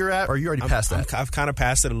 Is that where you're at, or are you already past that? I've kind of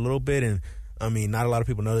passed it a little bit, and I mean, not a lot of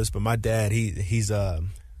people know this, but my dad, he's the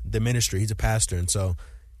ministry, he's a pastor, and so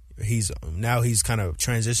he's kind of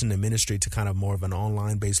transitioned the ministry to kind of more of an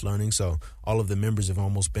online based learning. So all of the members have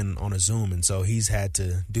almost been on a Zoom, and so he's had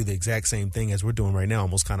to do the exact same thing as we're doing right now,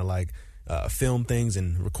 almost kind of like film things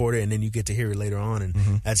and record it, and then you get to hear it later on,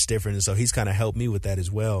 and that's different. And so he's kind of helped me with that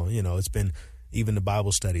as well. It's been even the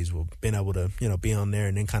Bible studies, we've been able to be on there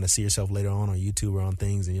and then kind of see yourself later on YouTube or on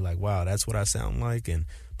things, and you're like, wow, that's what I sound like.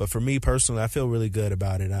 But for me personally, I feel really good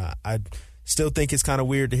about it. I still think it's kind of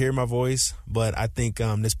weird to hear my voice, but I think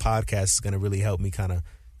this podcast is going to really help me kind of,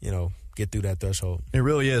 get through that threshold. It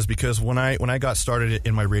really is, because when I got started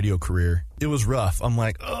in my radio career, it was rough. I'm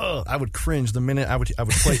like, I would cringe the minute I would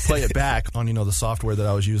play it back on, the software that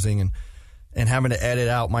I was using, and having to edit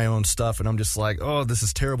out my own stuff, and I'm just like, oh, this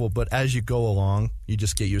is terrible. But as you go along, you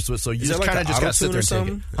just get used to it. So you just kind of just got to sit there and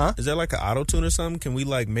take it. Huh? Is that like an auto-tune or something? Can we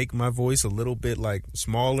make my voice a little bit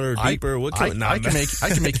smaller, deeper? I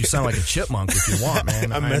can make you sound like a chipmunk if you want,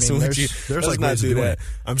 man. I'm messing with you. There's Let's ways to do that.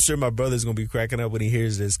 I'm sure my brother's gonna be cracking up when he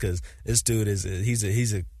hears this, because this dude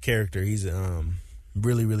he's a character. He's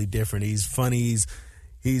really, really different. He's funny.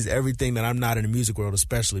 He's everything that I'm not in the music world,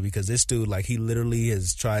 especially because this dude, he literally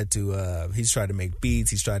has tried to make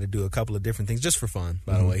beats. He's tried to do a couple of different things just for fun,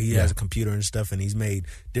 by the way. He has a computer and stuff, and he's made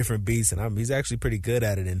different beats, and he's actually pretty good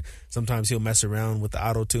at it. And sometimes he'll mess around with the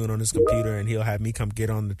auto-tune on his computer, and he'll have me come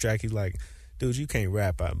get on the track. He's like, dude, you can't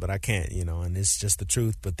rap, but I can't, and it's just the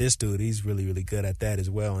truth. But this dude, he's really, really good at that as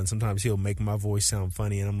well. And sometimes he'll make my voice sound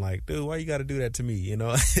funny, and I'm like, dude, why you got to do that to me,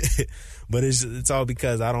 But it's all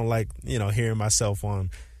because I don't like, hearing myself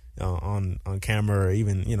on, on camera or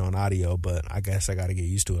even, on audio, but I guess I got to get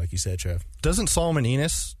used to it, like you said, Trev. Doesn't Solomon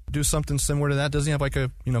Enos do something similar to that? Doesn't he have like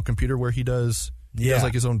a computer where he does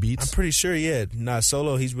like his own beats? I'm pretty sure, yeah.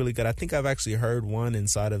 Solo, he's really good. I think I've actually heard one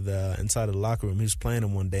inside of the locker room. He was playing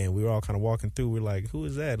him one day, and we were all kind of walking through. We were like, who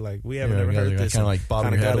is that? Like, we haven't ever heard this. Kind of like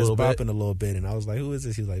bobbing your head a little bit. Bopping a little bit, and I was like, who is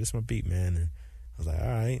this? He was like, this is my beat, man. And I was like, all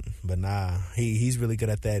right. But he's really good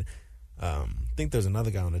at that. I think there's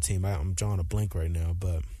another guy on the team. I'm drawing a blank right now,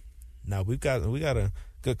 but we got a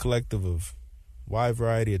good collective of wide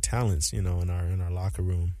variety of talents, in our locker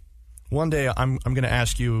room. One day I'm going to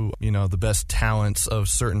ask you, the best talents of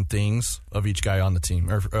certain things of each guy on the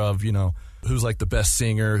team, or of, who's like the best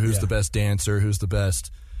singer, who's the best dancer, who's the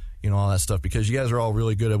best, all that stuff, because you guys are all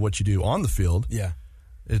really good at what you do on the field. Yeah.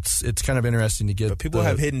 It's kind of interesting to get. But people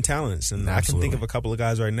have hidden talents, and I can think of a couple of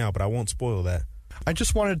guys right now, but I won't spoil that. I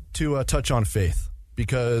just wanted to touch on faith,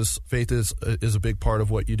 because faith is a big part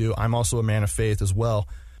of what you do. I'm also a man of faith as well.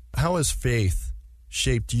 How has faith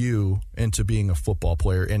shaped you into being a football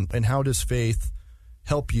player, and how does faith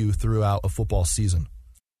help you throughout a football season?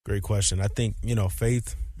 Great question. I think,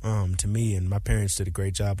 faith, to me, and my parents did a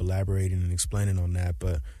great job elaborating and explaining on that,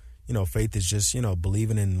 but, faith is just,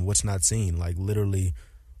 believing in what's not seen. Like, literally,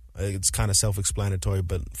 it's kind of self-explanatory,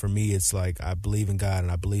 but for me, it's like I believe in God,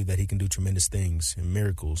 and I believe that he can do tremendous things and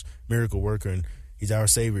miracles, miracle worker, and he's our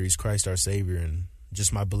Savior, he's Christ our Savior, and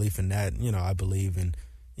just my belief in that, I believe in,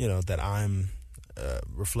 that I'm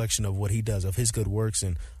reflection of what he does, of his good works,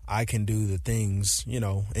 and I can do the things,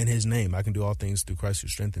 in his name. I can do all things through Christ who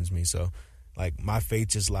strengthens me. So, like, my faith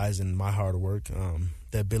just lies in my hard work,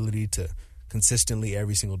 the ability to consistently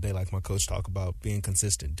every single day, like my coach talked about, being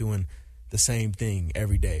consistent, doing the same thing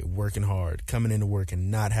every day, working hard, coming into work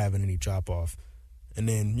and not having any drop off. And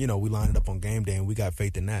then, we line it up on game day, and we got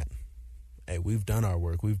faith in that. Hey, we've done our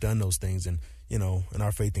work, we've done those things, and, and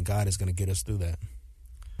our faith in God is going to get us through that.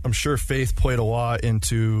 I'm sure faith played a lot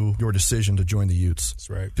into your decision to join the Utes. That's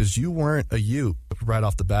right. Because you weren't a Ute right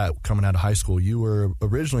off the bat coming out of high school. You were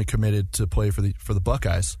originally committed to play for the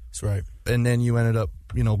Buckeyes. That's right. And then you ended up,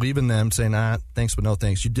 leaving them, saying, thanks, but no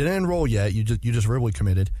thanks. You didn't enroll yet. You just verbally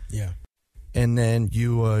committed. Yeah. And then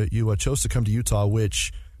you chose to come to Utah,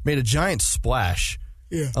 which made a giant splash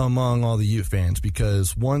among all the Ute fans,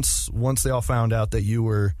 because once they all found out that you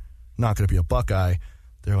were not going to be a Buckeye,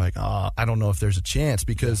 they're like, I don't know if there's a chance,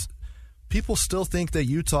 because people still think that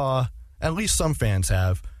Utah, at least some fans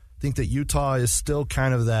think that Utah is still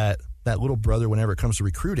kind of that little brother whenever it comes to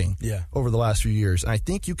recruiting over the last few years. And I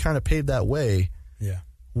think you kind of paved that way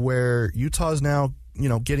where Utah is now,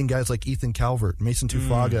 getting guys like Ethan Calvert, Mason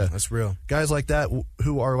Tufaga. That's real. Guys like that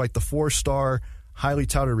who are like the 4-star, highly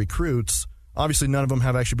touted recruits. Obviously, none of them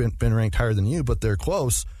have actually been ranked higher than you, but they're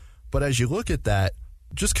close. But as you look at that,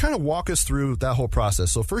 just kind of walk us through that whole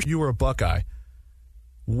process. So first, you were a Buckeye.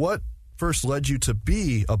 What first led you to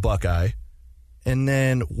be a Buckeye? And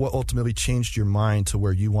then what ultimately changed your mind to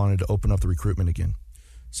where you wanted to open up the recruitment again?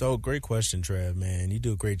 So, great question, Trev, man. You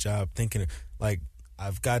do a great job thinking, like,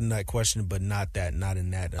 I've gotten that question, but not in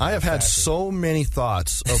that. I have had so many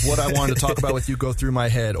thoughts of what I wanted to talk about with you go through my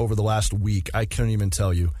head over the last week. I couldn't even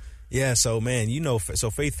tell you. Yeah, so, man, so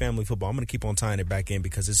Faith Family Football, I'm going to keep on tying it back in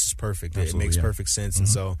because this is perfect. Absolutely, it makes perfect sense. Mm-hmm. And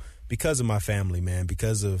so because of my family, man,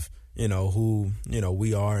 because of, who,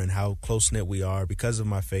 we are and how close-knit we are, because of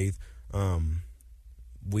my faith,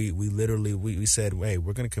 we literally said, hey,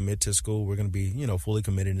 we're going to commit to school. We're going to be, fully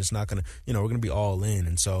committed. And it's not going to, we're going to be all in.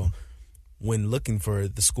 And so when looking for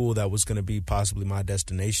the school that was going to be possibly my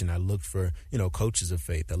destination, I looked for, coaches of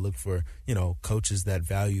faith. I looked for, coaches that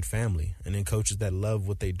valued family, and then coaches that love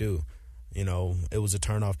what they do. It was a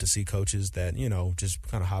turnoff to see coaches that, just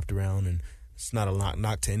kind of hopped around, and it's not a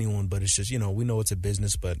knock to anyone, but it's just, we know it's a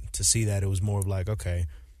business, but to see that, it was more of like, okay,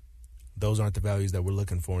 those aren't the values that we're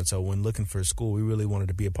looking for. And so when looking for a school, we really wanted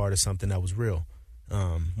to be a part of something that was real.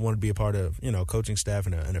 Wanted to be a part of, coaching staff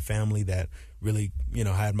and a family that really,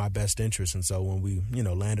 had my best interest. And so when we,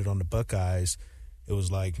 landed on the Buckeyes, it was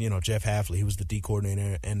like, Jeff Hafley, he was the D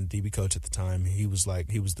coordinator and DB coach at the time. He was like,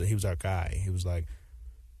 he was our guy. He was like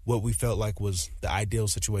what we felt like was the ideal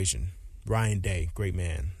situation. Ryan Day, great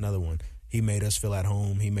man, another one. He made us feel at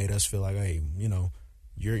home. He made us feel like, hey,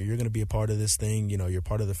 you're going to be a part of this thing. You're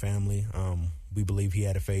part of the family. We believe he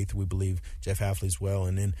had a faith. We believe Jeff Hafley as well.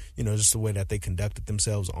 And then, just the way that they conducted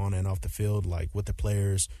themselves on and off the field, like with the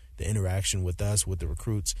players, the interaction with us, with the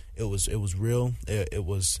recruits, it was real. It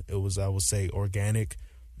was I would say organic.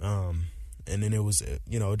 And then it was, it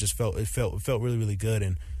felt really, really good.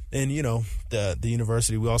 And then, the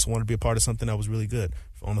university, we also wanted to be a part of something that was really good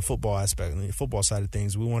on the football aspect, and the football side of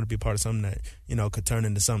things. We wanted to be a part of something that, could turn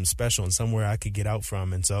into something special and somewhere I could get out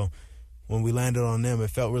from. And so when we landed on them, it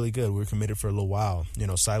felt really good. We were committed for a little while,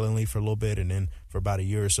 silently for a little bit, and then for about a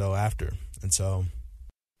year or so after. And so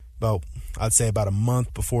I'd say about a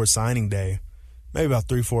month before signing day, maybe about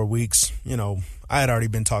 3-4 weeks, I had already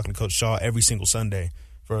been talking to Coach Shaw every single Sunday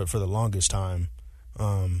for the longest time.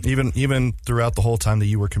 Even throughout the whole time that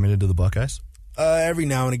you were committed to the Buckeyes? Every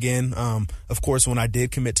now and again. Of course, when I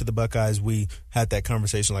did commit to the Buckeyes, we had that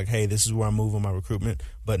conversation like, hey, this is where I'm moving my recruitment.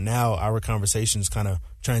 But now our conversations kind of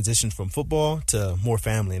transitioned from football to more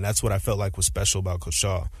family, and that's what I felt like was special about Coach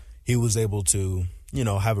Shaw. He was able to,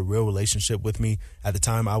 have a real relationship with me. At the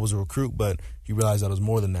time, I was a recruit, but he realized I was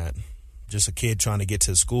more than that. Just a kid trying to get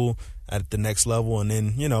to school at the next level. And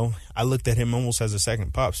then, I looked at him almost as a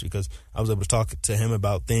second pops because I was able to talk to him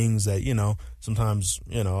about things that, sometimes,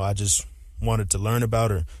 I just wanted to learn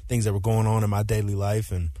about, or things that were going on in my daily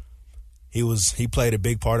life. And he played a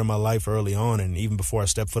big part of my life early on. And even before I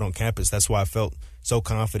stepped foot on campus, that's why I felt so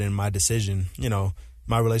confident in my decision.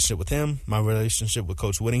 My relationship with him, my relationship with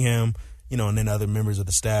Coach Whittingham, and then other members of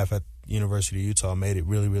the staff at University of Utah made it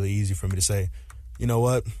really, really easy for me to say, you know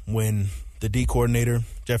what, when the D coordinator,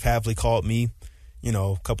 Jeff Havley, called me,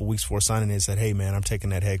 a couple weeks before signing it and said, hey, man, I'm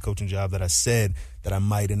taking that head coaching job that I said that I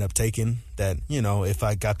might end up taking, that, if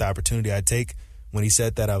I got the opportunity, I'd take. When he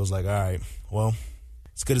said that, I was like, all right, well,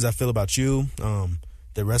 as good as I feel about you,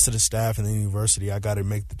 the rest of the staff and the university, I got to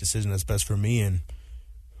make the decision that's best for me. And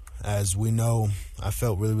as we know, I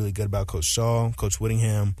felt really, really good about Coach Shaw, Coach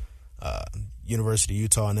Whittingham, University of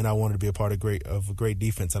Utah, and then I wanted to be a part of a great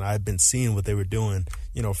defense, and I had been seeing what they were doing,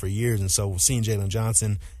 for years. And so seeing Jalen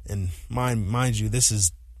Johnson, and mind you, this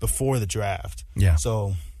is before the draft. Yeah.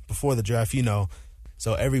 So before the draft,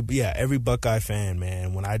 so every Buckeye fan,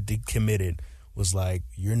 man, when I decommitted, was like,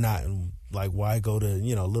 you're not, like, why go to,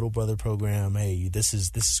 little brother program? Hey, this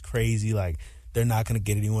is crazy. Like, they're not going to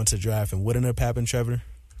get anyone to draft. And what ended up happening, Trevor?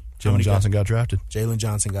 Jalen Johnson got drafted. Jalen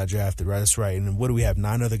Johnson got drafted, right? That's right. And what do we have?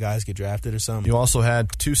 9 other guys get drafted or something? You also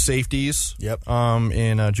had 2 safeties. Yep.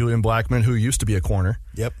 In Julian Blackman, who used to be a corner.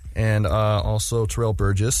 Yep. And also Terrell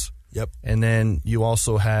Burgess. Yep. And then you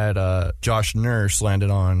also had Josh Nurse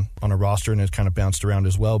landed on a roster, and it kind of bounced around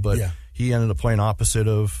as well. But he ended up playing opposite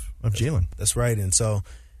of Jalen. That's right. And so,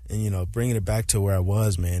 bringing it back to where I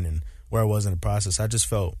was, man, and where I was in the process, I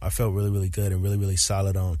felt really, really good and really, really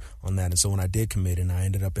solid on that. And so when I did commit, and I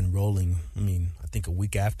ended up enrolling, I think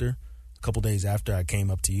a couple days after I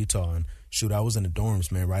came up to Utah, and shoot, I was in the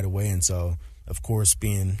dorms, man, right away. And so, of course,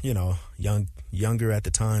 being, younger at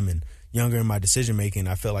the time and younger in my decision making,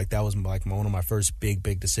 I felt like that was like one of my first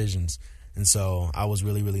big decisions. And so I was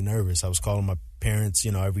really, really nervous. I was calling my parents,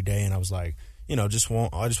 every day, and I was like, I just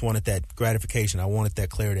wanted that gratification. I wanted that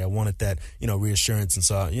clarity. I wanted that, reassurance. And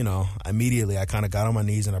so, immediately I kind of got on my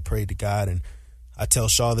knees and I prayed to God. And I tell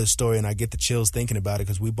Shaw this story, and I get the chills thinking about it,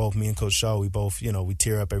 because me and Coach Shaw, we both, we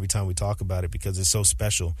tear up every time we talk about it, because it's so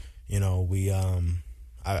special. I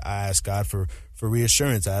asked God for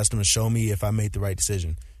reassurance. I asked him to show me if I made the right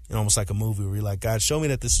decision. Almost like a movie where you're like, God, show me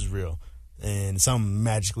that this is real. And something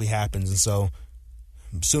magically happens. And so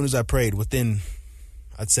as soon as I prayed, within,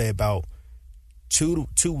 I'd say about 2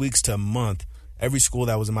 weeks to a month, every school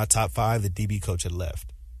that was in my top 5, the DB coach had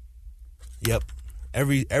left. Yep.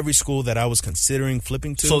 Every school that I was considering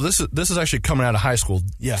flipping to. So this is actually coming out of high school.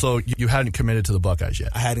 Yeah. So you hadn't committed to the Buckeyes yet.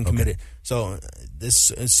 I hadn't committed. So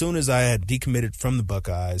as soon as I had decommitted from the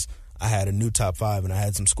Buckeyes, I had a new top 5, and I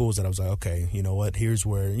had some schools that I was like, okay, you know what? Here's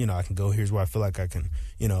where, I can go. Here's where I feel like I can,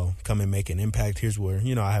 come and make an impact. Here's where,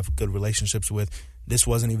 I have good relationships with. This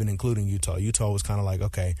wasn't even including Utah. Utah was kind of like,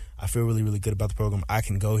 okay, I feel really, really good about the program. I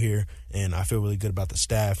can go here, and I feel really good about the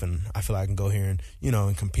staff, and I feel like I can go here and,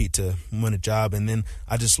 and compete to win a job. And then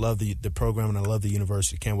I just love the program, and I love the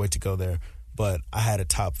university. Can't wait to go there. But I had a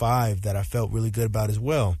top 5 that I felt really good about as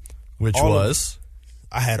well. Which was?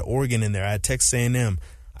 I had Oregon in there. I had Texas A&M.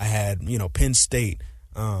 I had, Penn State,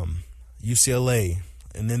 UCLA,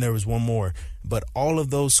 and then there was one more. But all of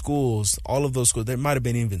those schools, there might have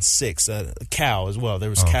been even 6. Cal as well. There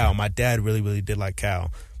was Cal. My dad really, really did like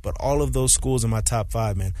Cal. But all of those schools in my top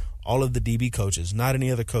 5, man, all of the DB coaches, not any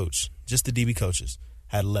other coach, just the DB coaches,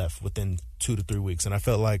 had left within 2 to 3 weeks. And I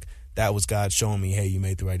felt like that was God showing me, hey, you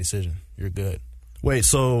made the right decision. You're good. Wait,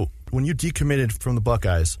 so when you decommitted from the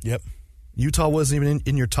Buckeyes, yep, Utah wasn't even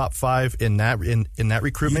in your top 5 in that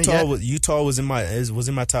recruitment yet? Utah was in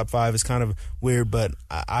my top 5. It's kind of weird, but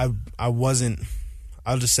I wasn't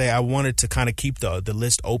I'll just say I wanted to kind of keep the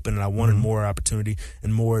list open, and I wanted more opportunity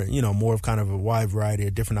and more of kind of a wide variety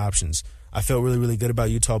of different options. I felt really, really good about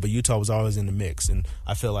Utah, but Utah was always in the mix, and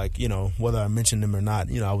I feel like, whether I mentioned them or not,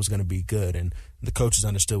 I was going to be good, and the coaches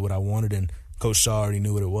understood what I wanted, and Coach Shaw already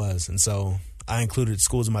knew what it was, and so I included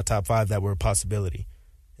schools in my top 5 that were a possibility,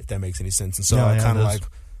 if that makes any sense. And so I kind of like,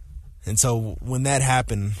 and so when that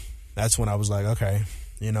happened, that's when I was like, okay,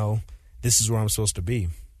 this is where I'm supposed to be.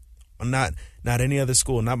 Not any other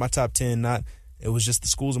school, not my top 10, it was just the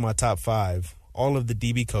schools in my top 5. All of the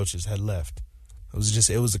DB coaches had left. It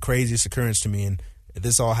was the craziest occurrence to me, and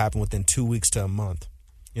this all happened within 2 weeks to a month,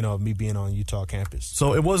 of me being on Utah campus.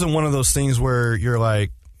 So it wasn't one of those things where you're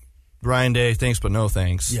like, Ryan Day, thanks but no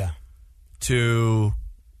thanks. Yeah. To,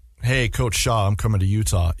 hey, Coach Shaw, I'm coming to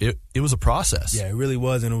Utah. It was a process. Yeah, it really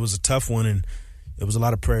was, and it was a tough one, and it was a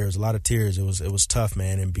lot of prayers, a lot of tears. It was tough,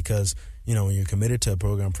 man, and because when you're committed to a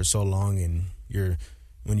program for so long, and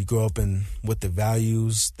when you grow up with the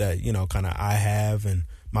values that kind of I have and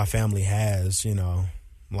my family has,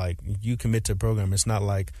 like you commit to a program. It's not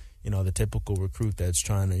like the typical recruit that's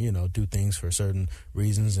trying to do things for certain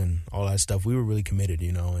reasons and all that stuff. We were really committed,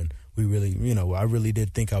 and we really I really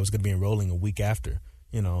did think I was going to be enrolling a week after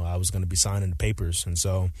I was going to be signing the papers, and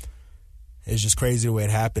so it's just crazy the way it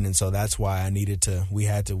happened. And so that's why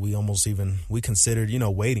we considered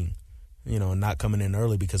waiting, not coming in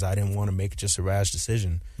early, because I didn't want to make just a rash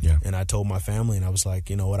decision. Yeah. And I told my family, and I was like,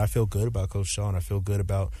 what, I feel good about Coach Shaw, and I feel good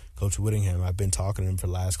about Coach Whittingham. I've been talking to him for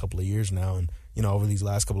the last couple of years now, and over these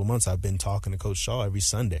last couple of months, I've been talking to Coach Shaw every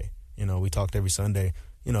Sunday. We talked every Sunday,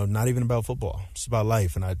 not even about football, just about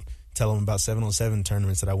life. And I'd tell him about 7-on-7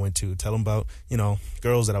 tournaments that I went to, tell him about,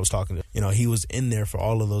 girls that I was talking to. He was in there for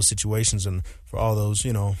all of those situations and for all those,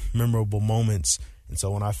 memorable moments. And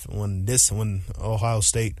so when Ohio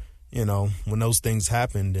State, when those things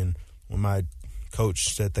happened, and when my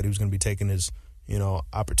coach said that he was going to be taking his,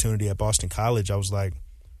 opportunity at Boston College, I was like,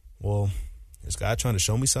 well, is God trying to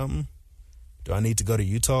show me something? Do I need to go to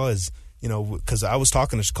Utah? Because I was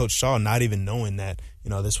talking to Coach Shaw, not even knowing that,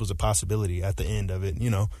 this was a possibility at the end of it,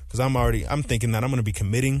 because I'm thinking that I'm going to be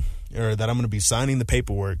committing, or that I'm going to be signing the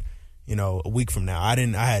paperwork, a week from now. I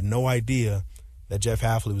had no idea that Jeff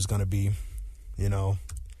Hafley was going to be, heading out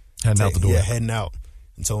the door. Yeah, heading out.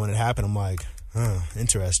 And so when it happened, I'm like,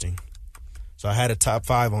 interesting. So I had a top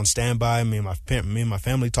 5 on standby. Me and my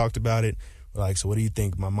family talked about it. We're like, so what do you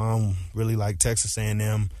think? My mom really liked Texas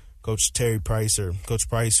A&M. Coach Coach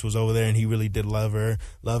Price was over there, and he really did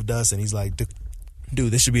loved us. And he's like,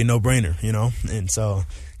 dude, this should be a no-brainer, And so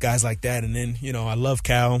guys like that. And then, I love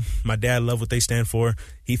Cal. My dad loved what they stand for.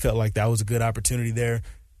 He felt like that was a good opportunity there.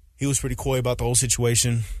 He was pretty coy about the whole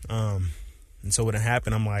situation. And so when it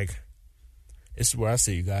happened, I'm like, this is where I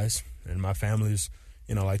see you guys. And my family's,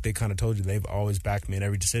 like they kind of told you, they've always backed me in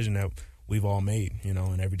every decision that we've all made,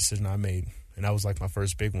 and every decision I made. And that was like my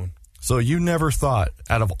first big one. So you never thought,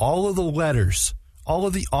 out of all of the letters, all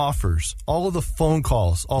of the offers, all of the phone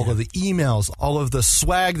calls, all of the emails, all of the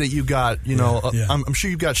swag that you got, I'm sure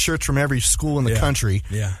you've got shirts from every school in the country,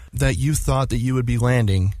 that you thought that you would be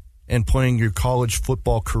landing and playing your college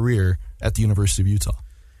football career at the University of Utah?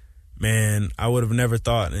 Man, I would have never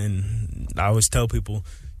thought, and I always tell people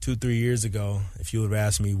 2-3 years ago, if you would have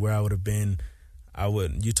asked me where I would have been,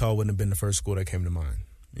 Utah wouldn't have been the first school that came to mind.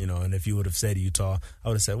 And if you would have said Utah, I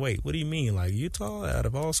would have said, wait, what do you mean? Like Utah out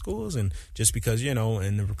of all schools? And just because, in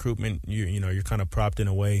the recruitment, you're kind of propped in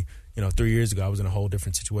a way. 3 years ago, I was in a whole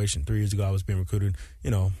different situation. 3 years ago, I was being recruited,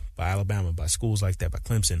 by Alabama, by schools like that, by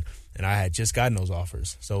Clemson. And I had just gotten those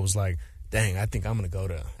offers. So it was like, dang, I think I'm going to go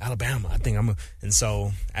to Alabama. And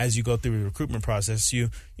so as you go through the recruitment process, you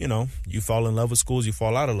fall in love with schools, you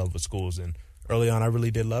fall out of love with schools. And early on, I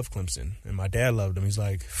really did love Clemson. And my dad loved him. He's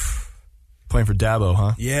like, playing for Dabo,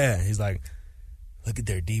 huh? Yeah. He's like, look at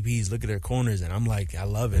their DBs, look at their corners. And I'm like, I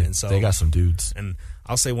love it. And so they got some dudes. And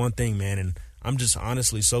I'll say one thing, man, and I'm just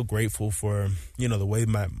honestly so grateful for, the way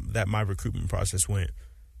that my recruitment process went.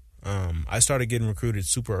 I started getting recruited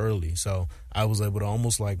super early, so I was able to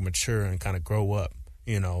almost like mature and kind of grow up,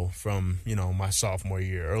 from, my sophomore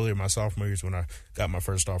year. Earlier, my sophomore year is when I got my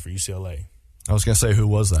first offer, UCLA. I was going to say, who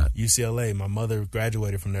was that? UCLA. My mother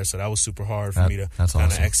graduated from there, so that was super hard for me to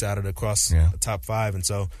kind of X out of the top 5. And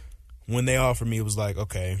so when they offered me, it was like,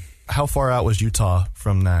 okay. How far out was Utah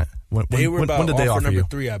from that? When did they offer number you?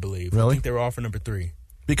 3, I believe. Really? I think they were offer number 3.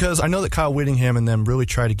 Because I know that Kyle Whittingham and them really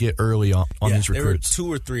try to get early on these recruits. They were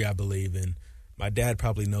 2 or 3, I believe, and my dad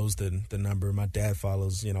probably knows the number. My dad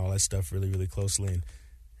follows, all that stuff really, really closely, and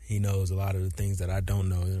he knows a lot of the things that I don't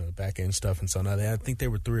know, the back end stuff. And so now I think they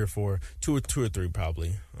were two or three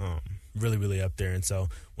probably, really, really up there. And so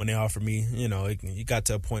when they offered me, it got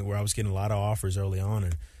to a point where I was getting a lot of offers early on.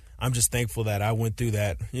 And I'm just thankful that I went through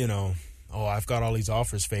that, I've got all these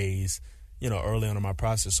offers phase, early on in my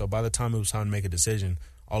process. So by the time it was time to make a decision,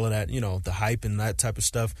 all of that, the hype and that type of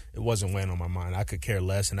stuff, it wasn't weighing on my mind. I could care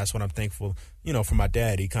less, and that's what I'm thankful, for my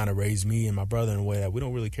dad. He kind of raised me and my brother in a way that we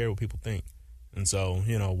don't really care what people think. And so,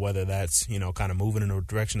 whether that's, kind of moving in a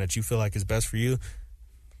direction that you feel like is best for you,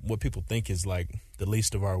 what people think is like the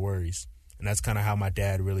least of our worries. And that's kind of how my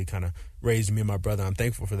dad really kind of raised me and my brother. I'm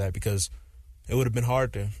thankful for that because it would have been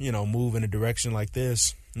hard to, move in a direction like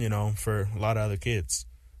this, for a lot of other kids.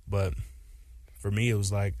 But for me, it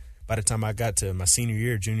was like, by the time I got to my senior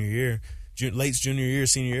year, late junior year,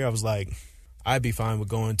 senior year, I was like, I'd be fine with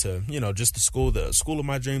going to, just the school of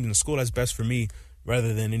my dreams and the school that's best for me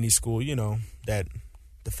rather than any school, that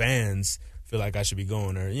the fans feel like I should be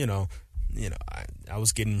going or, I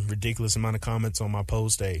was getting ridiculous amount of comments on my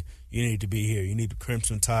post. Hey, you need to be here. You need the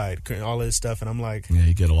Crimson Tide, all this stuff. And I'm like, yeah,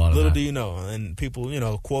 you get a lot of that. Little do you know. And people,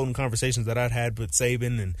 quoting conversations that I'd had with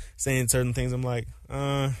Saban and saying certain things. I'm like,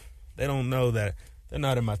 they don't know that. They're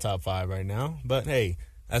not in my top 5 right now, but hey,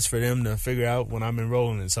 that's for them to figure out when I'm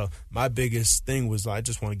enrolling. And so my biggest thing was I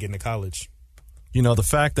just want to get into college. The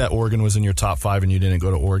fact that Oregon was in your top 5 and you didn't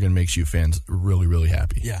go to Oregon makes you fans really, really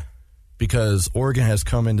happy. Yeah. Because Oregon has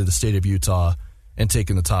come into the state of Utah and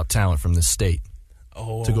taken the top talent from this state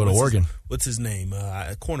to go to Oregon. What's his name?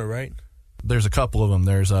 Corner, right? There's a couple of them.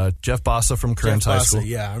 There's Jeff Bossa from Kearns High School.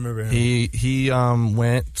 Yeah, I remember him. He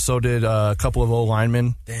went. So did a couple of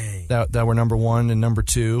O-linemen that were number 1 and number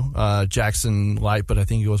 2. Jackson Light, but I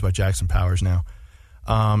think he goes by Jackson Powers now.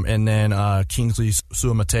 And then Kingsley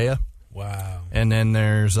Suamatea. Wow. And then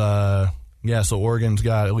there's so Oregon's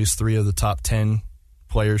got at least 3 of the top 10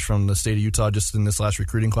 players from the state of Utah just in this last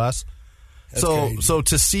recruiting class. That's crazy. So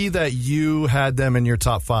to see that you had them in your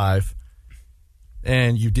top 5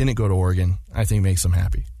 and you didn't go to Oregon, I think makes them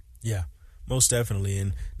happy. Yeah, most definitely.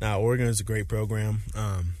 And now Oregon is a great program.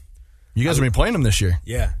 You guys have been playing them this year.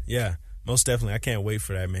 Yeah, most definitely. I can't wait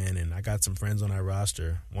for that, man. And I got some friends on our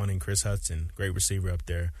roster, one in Chris Hudson, great receiver up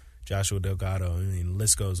there, Joshua Delgado. I mean, the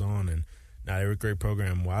list goes on. And now they're a great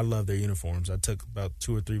program. Well, I love their uniforms. I took about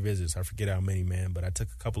 2 or 3 visits. I forget how many, man, but I took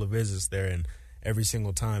a couple of visits there, and every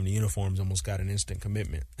single time the uniforms almost got an instant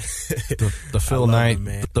commitment. the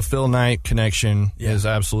Phil Knight connection is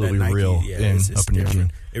absolutely real up in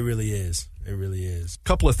Eugene. It really is. It really is.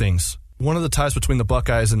 Couple of things. One of the ties between the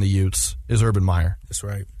Buckeyes and the Utes is Urban Meyer. That's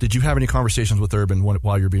right. Did you have any conversations with Urban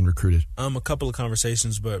while you were being recruited? A couple of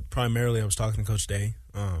conversations, but primarily I was talking to Coach Day.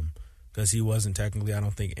 Because he wasn't technically, I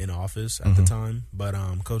don't think, in office at the time. But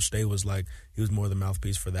Coach Day was he was more the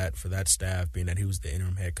mouthpiece for that staff, being that he was the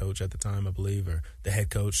interim head coach at the time, I believe, or the head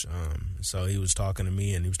coach. So he was talking to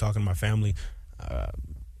me and he was talking to my family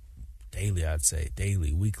daily, I'd say,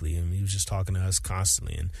 weekly. And he was just talking to us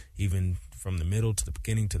constantly. And even from the middle to the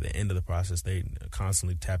beginning to the end of the process, they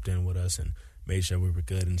constantly tapped in with us and made sure we were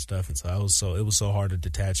good and stuff. And so it was so hard to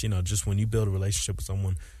detach. Just when you build a relationship with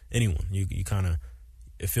someone, anyone, you kind of,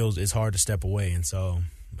 it's hard to step away, and so,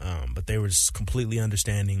 but they were just completely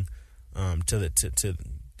understanding, to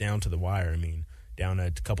down to the wire. I mean, down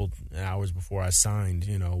a couple hours before I signed,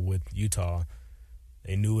 with Utah,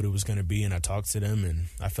 they knew what it was going to be, and I talked to them, and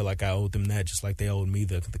I feel like I owed them that, just like they owed me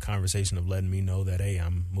the conversation of letting me know that, hey,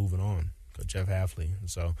 I'm moving on. Jeff Hafley, and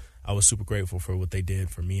so I was super grateful for what they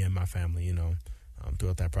did for me and my family,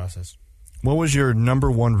 throughout that process. What was your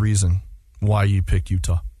number 1 reason why you picked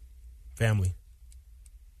Utah? Family.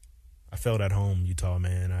 I felt at home, Utah,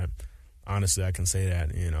 man. Honestly, I can say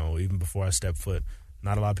that, even before I stepped foot.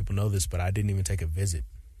 Not a lot of people know this, but I didn't even take a visit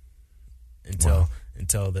until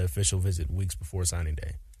the official visit weeks before signing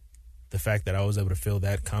day. The fact that I was able to feel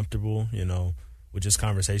that comfortable, with just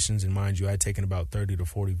conversations, and mind you, I'd taken about 30 to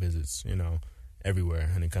 40 visits,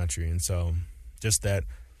 everywhere in the country. And so just that,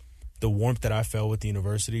 the warmth that I felt with the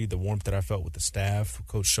university, the warmth that I felt with the staff,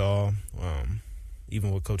 Coach Shaw,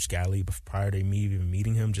 even with Coach Galley, prior to me even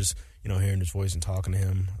meeting him, just, hearing his voice and talking to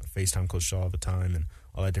him, I FaceTime Coach Shaw all the time and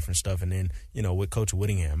all that different stuff. And then, with Coach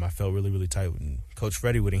Whittingham, I felt really, really tight with Coach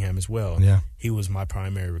Freddie Whittingham as well. Yeah. He was my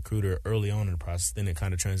primary recruiter early on in the process. Then it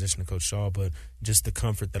kind of transitioned to Coach Shaw, but just the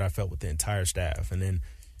comfort that I felt with the entire staff. And then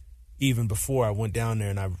even before I went down there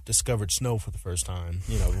and I discovered snow for the first time,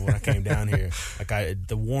 when I came down here,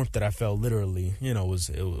 the warmth that I felt literally, it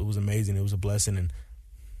was amazing. It was a blessing. And,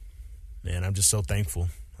 man, I'm just so thankful.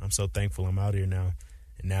 I'm so thankful I'm out here now.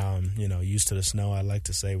 And now I'm, used to the snow. I like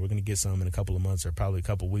to say we're going to get some in a couple of months or probably a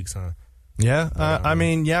couple of weeks, huh? Yeah.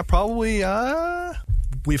 Probably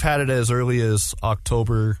we've had it as early as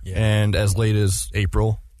October and as late as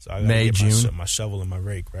April. So I gotta May, get June. my shovel and my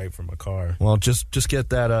rake, right, from my car. Well, just get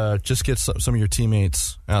that. Just get some of your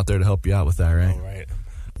teammates out there to help you out with that, right? All right.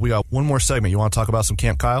 We got one more segment. You want to talk about some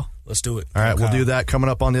Camp Kyle? Let's do it. All right, Kyle. we'll do that coming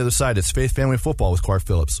up on the other side. It's Faith Family Football with Clark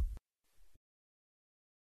Phillips.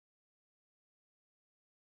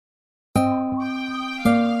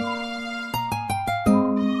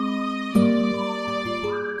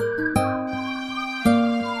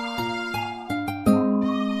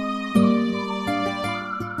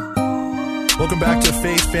 Welcome back to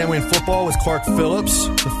Faith, Family, and Football with Clark Phillips,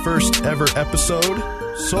 the first ever episode.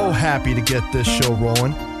 So happy to get this show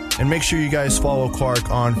rolling. And make sure you guys follow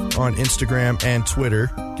Clark on Instagram and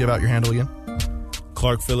Twitter. Give out your handle again.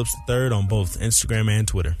 Clark Phillips III on both Instagram and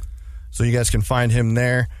Twitter. So you guys can find him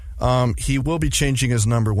there. He will be changing his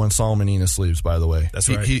number when Solomon Enos leaves, by the way. That's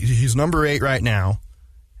right. He's number 8 right now.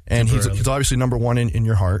 And he's obviously number 1 in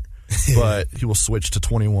your heart. But he will switch to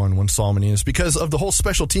 21 when Solomon Enos, because of the whole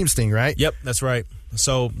special teams thing, right? Yep, that's right.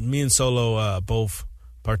 So me and Solo both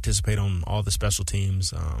participate on all the special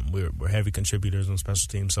teams. We're heavy contributors on special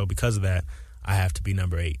teams. So because of that, I have to be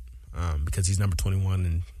number 8 because he's number 21,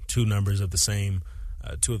 and two of the same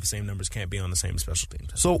numbers can't be on the same special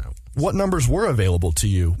teams. So what numbers were available to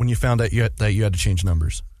you when you found out you had to change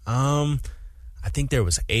numbers? I think there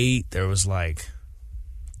was 8. There was like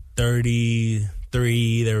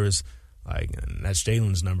 33. There was and that's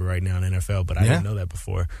Jalen's number right now in the NFL, but I didn't know that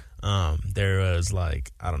before. There was I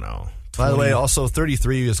don't know. 20. By the way, also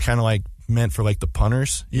 33 is kind of like meant for like the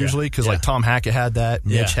punters usually, because like Tom Hackett had that,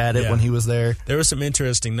 Mitch had it when he was there. There were some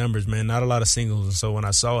interesting numbers, man. Not a lot of singles, and so when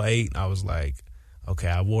I saw 8, I was like, okay,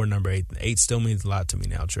 I wore number 8. 8 still means a lot to me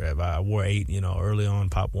now, Trev. I wore 8, early on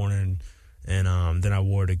Pop Warner, and then I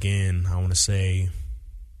wore it again. I want to say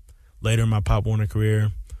later in my Pop Warner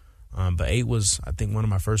career. But 8 was, I think, one of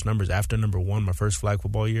my first numbers after number 1. My first flag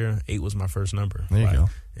football year, 8 was my first number. There you go.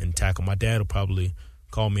 And tackle. My dad will probably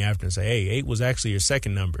call me after and say, "Hey, 8 was actually your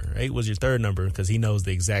second number. 8 was your third number," because he knows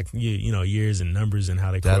the exact years and numbers and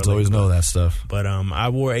how they. Dads always know that stuff. But I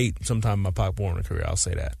wore 8 sometime in my Pop Warner career. I'll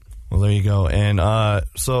say that. Well, there you go. And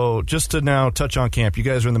so just to now touch on camp, you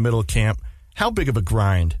guys are in the middle of camp. How big of a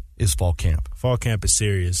grind is fall camp? Fall camp is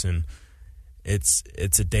serious, and it's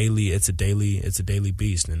a daily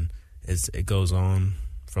beast, and it goes on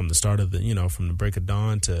from the start of from the break of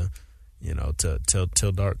dawn to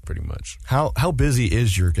till dark, pretty much. How busy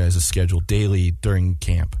is your guys' schedule daily during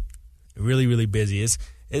camp? Really, really busy.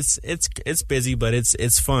 It's busy, but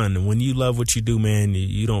it's fun. When you love what you do, man,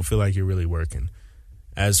 you don't feel like you're really working.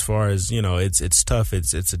 As far as it's tough.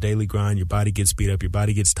 It's a daily grind. Your body gets beat up. Your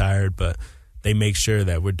body gets tired, but they make sure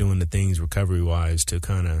that we're doing the things recovery wise to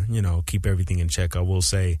kind of keep everything in check. I will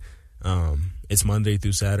say, it's Monday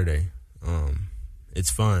through Saturday.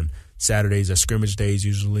 It's fun. Saturdays are scrimmage days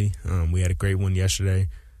usually. We had a great one yesterday.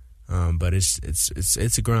 But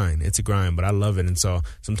it's a grind. It's a grind, but I love it. And so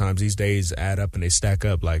sometimes these days add up and they stack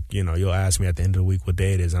up. Like, you'll ask me at the end of the week what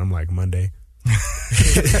day it is, and I'm like, Monday.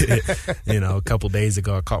 A couple days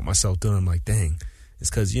ago I caught myself doing it. I'm like, dang. It's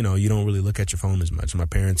because, you don't really look at your phone as much. My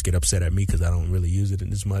parents get upset at me because I don't really use it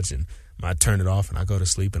as much. And I turn it off and I go to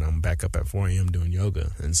sleep, and I'm back up at 4 a.m. doing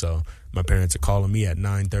yoga. And so my parents are calling me at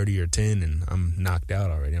 9:30 or 10, and I'm knocked out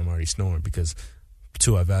already. I'm already snoring because,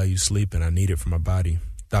 2, I value sleep and I need it for my body.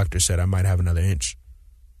 Doctor said I might have another inch.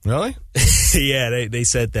 Really? Yeah, they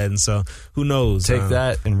said that, and so who knows? Take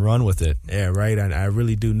that and run with it. Yeah, right. I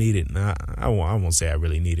really do need it. Now, I won't say I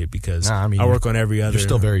really need it because I mean, work on every other. You're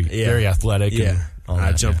still very athletic. Yeah, and all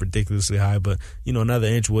I that, jump ridiculously high, but another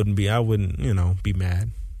inch wouldn't be. I wouldn't be mad.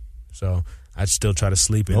 So I'd still try to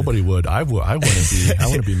sleep in. Nobody would. I wouldn't be. I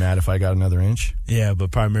wouldn't be mad if I got another inch. Yeah, but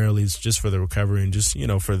primarily it's just for the recovery and just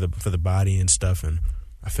for the body and stuff. And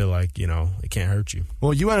I feel like it can't hurt you.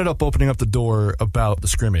 Well, you ended up opening up the door about the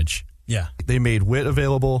scrimmage. Yeah, they made Witt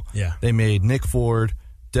available. Yeah, they made Nick Ford,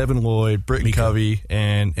 Devin Lloyd, Britton Covey,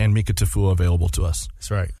 and Mika Tafua available to us.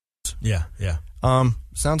 That's right. Yeah.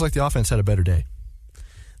 Sounds like the offense had a better day.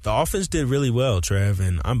 The offense did really well, Trev,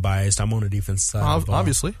 and I'm biased. I'm on the defense side of the ball.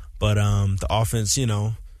 Obviously. But the offense,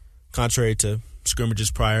 contrary to scrimmages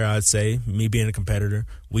prior, I'd say, me being a competitor,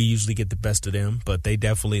 we usually get the best of them. But they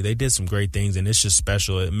did some great things, and it's just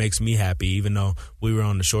special. It makes me happy, even though we were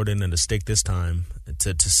on the short end of the stick this time,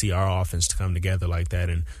 to see our offense to come together like that,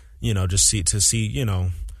 and just see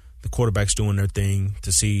the quarterbacks doing their thing,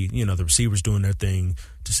 to see the receivers doing their thing,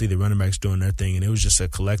 to see the running backs doing their thing, and it was just a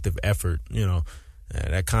collective effort.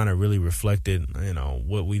 That kind of really reflected,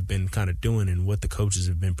 what we've been kind of doing and what the coaches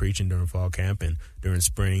have been preaching during fall camp and during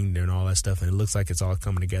spring, during all that stuff. And it looks like it's all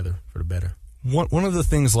coming together for the better. One of the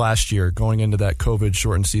things last year going into that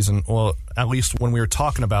COVID-shortened season, well, at least when we were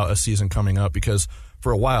talking about a season coming up, because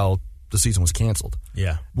for a while the season was canceled.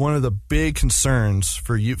 Yeah. One of the big concerns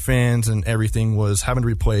for Ute fans and everything was having to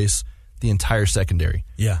replace the entire secondary.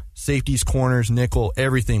 Yeah. Safeties, corners, nickel,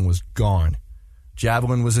 everything was gone.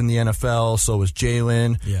 Javelin was in the NFL, so was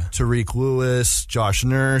Jalen, Yeah. Tariq Lewis, Josh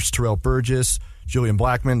Nurse, Terrell Burgess, Julian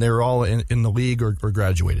Blackman. They were all in the league or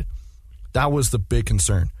graduated. That was the big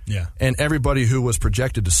concern. Yeah. And everybody who was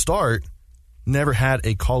projected to start never had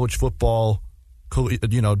a college football,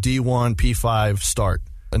 D1, P5 start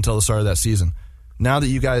until the start of that season. Now that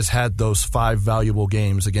you guys had those 5 valuable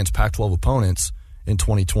games against Pac-12 opponents in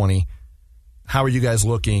 2020, how are you guys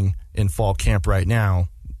looking in fall camp right now,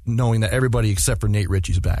 knowing that everybody except for Nate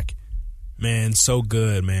Ritchie's back? Man, so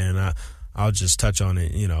good, man. I'll just touch on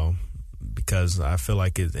it, because I feel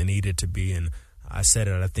like it needed to be. And I said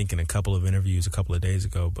it, I think, in a couple of interviews a couple of days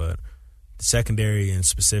ago, but the secondary and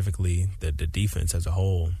specifically the defense as a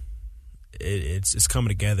whole, it's coming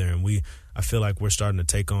together. And I feel like we're starting to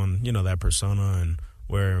take on, that persona and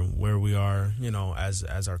where we are,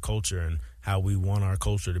 as our culture and how we want our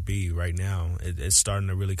culture to be right now. It's starting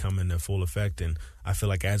to really come into full effect. And I feel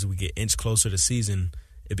like as we get inch closer to season,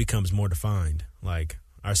 it becomes more defined. Like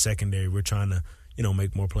our secondary, we're trying to,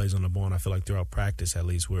 make more plays on the ball. And I feel like throughout practice, at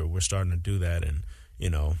least, we're starting to do that. And,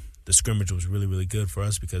 the scrimmage was really, really good for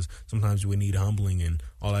us because sometimes we need humbling, and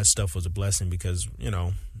all that stuff was a blessing because,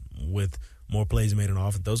 with more plays made on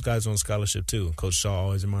offense, those guys are on scholarship too. Coach Shaw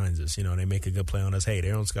always reminds us, they make a good play on us. Hey,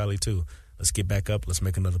 they're on scholarship too. Let's get back up. Let's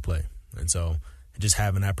make another play. And so just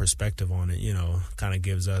having that perspective on it, kind of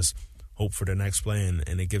gives us hope for the next play,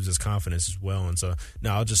 and it gives us confidence as well. And so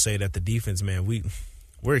now I'll just say that the defense, man,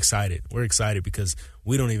 we're excited. We're excited because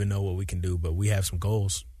we don't even know what we can do, but we have some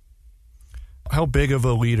goals. How big of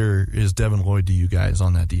a leader is Devin Lloyd to you guys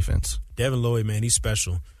on that defense? Devin Lloyd, man, he's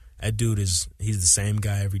special. That dude he's the same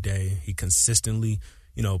guy every day. He consistently,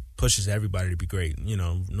 pushes everybody to be great,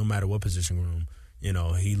 no matter what position room.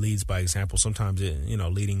 He leads by example. Sometimes,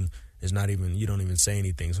 leading is not even, you don't even say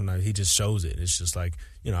anything. Sometimes he just shows it. It's just like,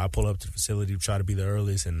 I pull up to the facility to try to be the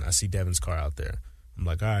earliest, and I see Devin's car out there. I'm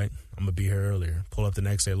like, all right, I'm going to be here earlier. Pull up the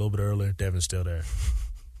next day a little bit earlier, Devin's still there.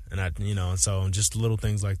 And and so just little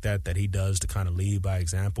things like that he does to kind of lead by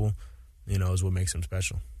example, is what makes him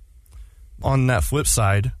special. On that flip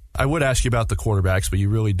side, I would ask you about the quarterbacks, but you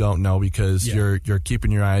really don't know because you're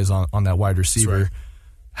keeping your eyes on that wide receiver. Right.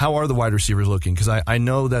 How are the wide receivers looking? Because I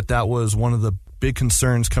know that was one of the big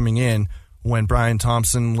concerns coming in when Brian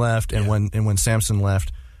Thompson left and when Samson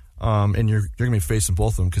left. And you're going to be facing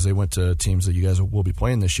both of them because they went to teams that you guys will be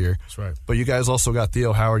playing this year. That's right. But you guys also got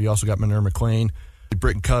Theo Howard. You also got Manur McLean,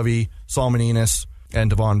 Britton Covey, Solomon Enos, and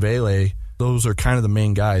Devon Vele. Those are kind of the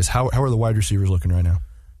main guys. How are the wide receivers looking right now?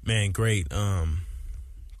 Man, great.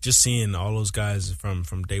 Just seeing all those guys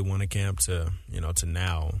from day one of camp to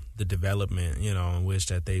now, the development, in which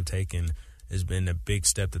that they've taken has been a big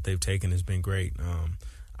step that they've taken has been great.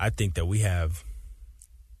 I think that we have,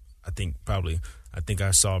 I think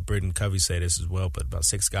I saw Britton Covey say this as well, but about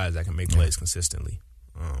 6 guys that can make plays consistently.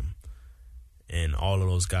 And all of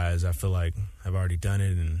those guys, I feel like, have already done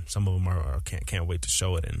it, and some of them can't wait to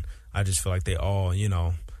show it. And I just feel like they all,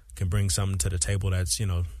 can bring something to the table that's,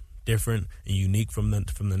 different and unique from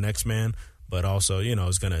the next man, but also,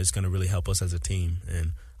 it's gonna really help us as a team.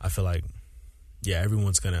 And I feel like,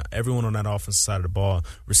 everyone on that offensive side of the ball,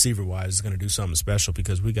 receiver wise, is gonna do something special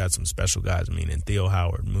because we got some special guys. I mean, and Theo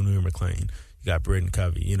Howard, Manur McLean, you got Britton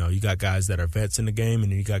Covey, you got guys that are vets in the game,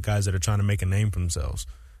 and you got guys that are trying to make a name for themselves.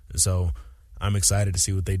 And so I'm excited to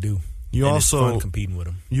see what they do. It's fun competing with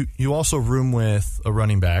them. You also room with a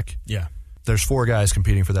running back. Yeah. There's 4 guys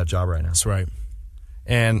competing for that job right now. That's right.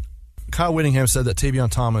 And Kyle Whittingham said that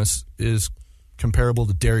Tavion Thomas is comparable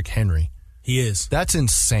to Derrick Henry. He is. That's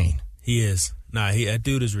insane. He is. That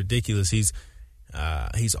dude is ridiculous. He's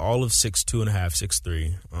all of 6'2.5",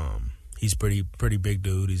 6'3". He's pretty big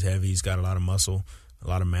dude. He's heavy. He's got a lot of muscle, a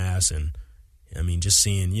lot of mass, and I mean, just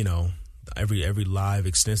seeing every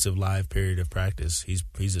extensive live period of practice,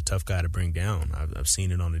 he's a tough guy to bring down. I've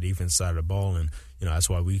seen it on the defense side of the ball, and that's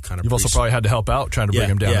why we kind of. You've also probably had to help out trying to bring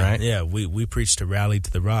him down, right? Yeah, we preach to rally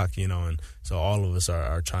to the rock, and so all of us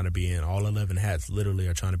are trying to be in. All 11 hats literally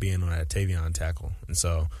are trying to be in on that Tavion tackle, and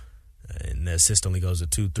so and the assist only goes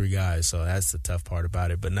to 2-3 guys, so that's the tough part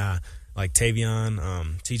about it. But like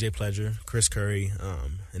Tavion, T.J. Pledger, Chris Curry,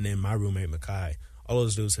 and then my roommate Makai. All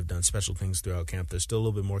those dudes have done special things throughout camp. There's still a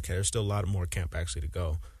little bit more. There's still a lot more camp actually to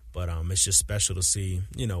go. But it's just special to see,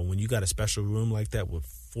 when you got a special room like that with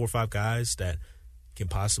 4 or 5 guys that can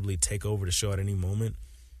possibly take over the show at any moment,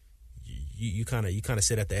 you kind of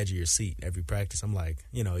sit at the edge of your seat every practice. I'm like,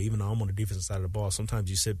 even though I'm on the defensive side of the ball, sometimes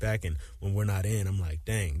you sit back, and when we're not in, I'm like,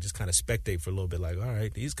 dang, just kind of spectate for a little bit, like, all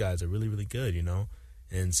right, these guys are really, really good,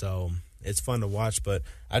 And so it's fun to watch, but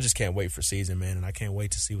I just can't wait for season, man, and I can't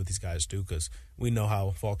wait to see what these guys do, because we know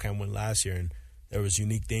how fall camp went last year, and there was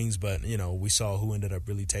unique things, but, we saw who ended up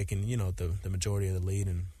really taking, the majority of the lead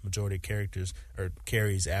and majority of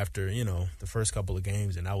carries after, the first couple of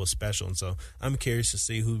games, and that was special. And so I'm curious to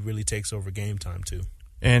see who really takes over game time, too.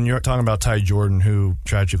 And you're talking about Ty Jordan, who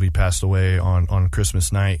tragically passed away on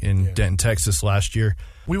Christmas night in Denton, Texas last year.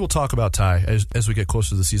 We will talk about Ty as we get closer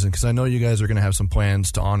to the season, because I know you guys are going to have some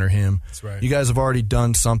plans to honor him. That's right. You guys have already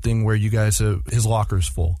done something where you guys his locker is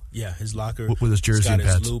full. Yeah, his locker. With his jersey and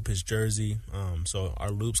pads. His loop, his jersey. So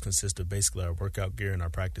our loops consist of basically our workout gear and our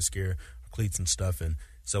practice gear, our cleats and stuff. And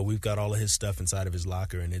so we've got all of his stuff inside of his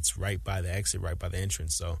locker, and it's right by the exit, right by the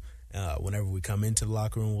entrance. So whenever we come into the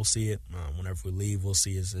locker room, we'll see it. Whenever we leave, we'll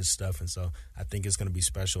see his stuff. And so I think it's going to be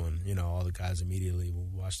special. And, all the guys immediately will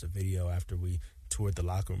watch the video after we toured the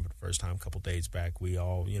locker room for the first time a couple days back. We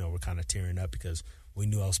all, were kind of tearing up because we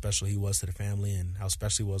knew how special he was to the family and how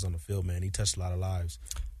special he was on the field, man. He touched a lot of lives.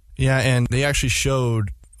 Yeah, and they actually showed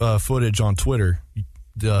footage on Twitter,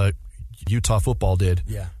 the Utah football did,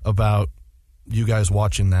 about you guys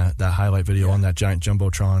watching that highlight video on that giant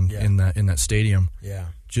Jumbotron in that stadium. Yeah.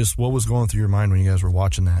 Just what was going through your mind when you guys were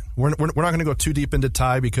watching that? We're not going to go too deep into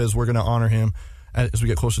Ty because we're going to honor him as we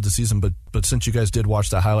get closer to the season. But since you guys did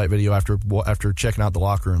watch that highlight video after checking out the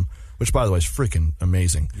locker room, which by the way is freaking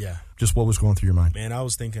amazing. Yeah. Just what was going through your mind? Man, I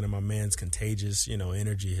was thinking of my man's contagious,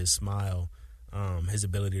 energy, his smile, his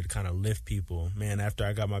ability to kind of lift people. Man, after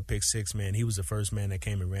I got my pick six, man, he was the first man that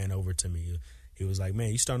came and ran over to me. He was like,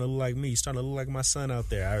 man, you starting to look like me. You starting to look like my son out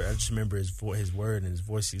there. I just remember his word and his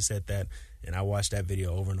voice. He said that, and I watched that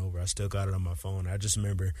video over and over. I still got it on my phone. I just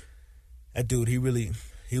remember that dude,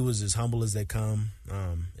 he was as humble as they come,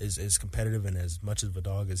 as competitive and as much of a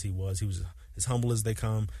dog as he was as humble as they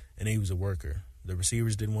come, and he was a worker. The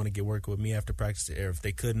receivers didn't want to get work with me after practice, or if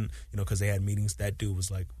they couldn't, because they had meetings, that dude was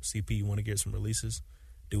like, CP, you want to get some releases?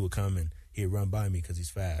 Dude would come and he'd run by me because he's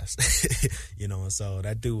fast, and so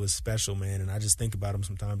that dude was special, man, and I just think about him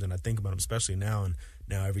sometimes, and I think about him especially now, and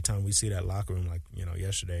now every time we see that locker room, like,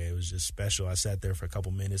 yesterday, it was just special. I sat there for a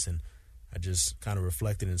couple minutes, and I just kind of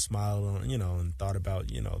reflected and smiled on, and thought about,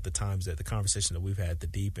 the times the conversation that we've had, the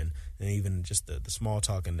deep, and even just the small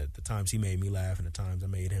talk, and the times he made me laugh and the times I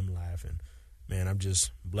made him laugh, and man, I'm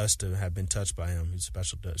just blessed to have been touched by him. He's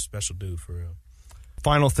a special dude, for real.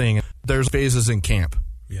 Final thing, there's phases in camp.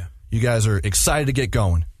 Yeah. You guys are excited to get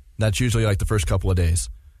going. That's usually like the first couple of days.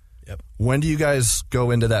 Yep. When do you guys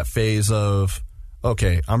go into that phase of,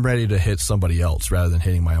 okay, I'm ready to hit somebody else rather than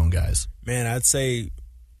hitting my own guys? Man, I'd say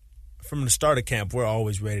from the start of camp, we're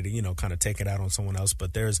always ready to, kind of take it out on someone else.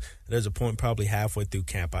 But there's a point probably halfway through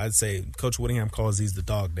camp. I'd say Coach Whittingham calls these the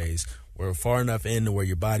dog days. We're far enough in to where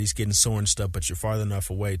your body's getting sore and stuff, but you're farther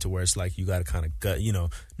enough away to where it's like you got to kind of gut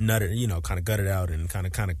it out and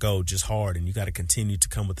kind of go just hard, and you got to continue to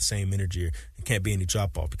come with the same energy. It can't be any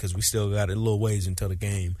drop off because we still got a little ways until the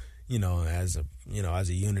game, as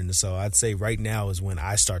a unit. And so I'd say right now is when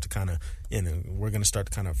I start to kind of, we're going to start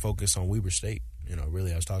to kind of focus on Weber State.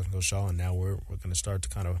 Really, I was talking to Coach Shaw, and now we're going to start to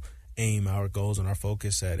kind of aim our goals and our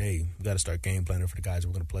focus at, hey, we got to start game planning for the guys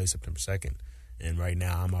we're going to play September 2nd. And right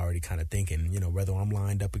now, I'm already kind of thinking, whether I'm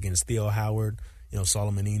lined up against Theo Howard,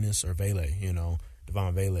 Solomon Enos, or Vele,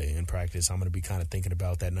 Devon Vele in practice, I'm going to be kind of thinking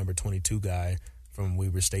about that number 22 guy from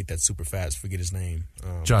Weber State that's super fast. Forget his name.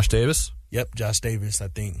 Josh Davis? Yep, Josh Davis, I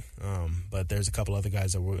think. But there's a couple other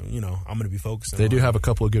guys that I'm going to be focusing on. They do have a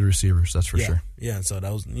couple of good receivers, that's for sure. Yeah, and so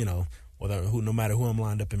that was, no matter who I'm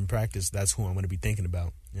lined up in practice, that's who I'm going to be thinking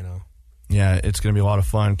about, Yeah, it's going to be a lot of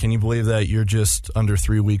fun. Can you believe that you're just under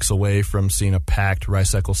 3 weeks away from seeing a packed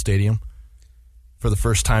Rice-Eccles Stadium for the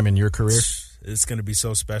first time in your career? It's going to be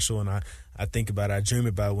so special, and I think about it. I dream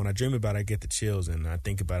about it. When I dream about it, I get the chills, and I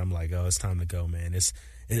think about it. I'm like, oh, it's time to go, man.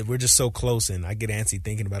 We're just so close, and I get antsy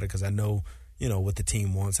thinking about it because I know, what the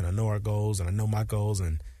team wants, and I know our goals, and I know my goals,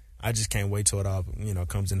 and I just can't wait till it all,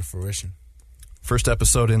 comes into fruition. First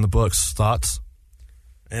episode in the books. Thoughts?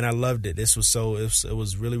 And I loved it. It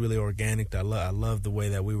was really, really organic. I love the way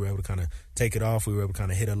that we were able to kind of take it off. We were able to kind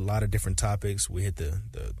of hit a lot of different topics. We hit the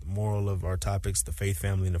moral of our topics, the faith,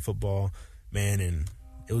 family, and the football, man, and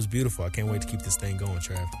it was beautiful. I can't wait to keep this thing going,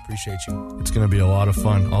 Trev. Appreciate you. It's going to be a lot of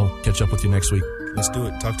fun. I'll catch up with you next week. Let's do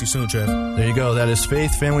it. Talk to you soon, Trev. There you go. That is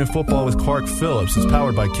Faith, Family, and Football with Clark Phillips. It's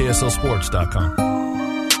powered by KSLSports.com.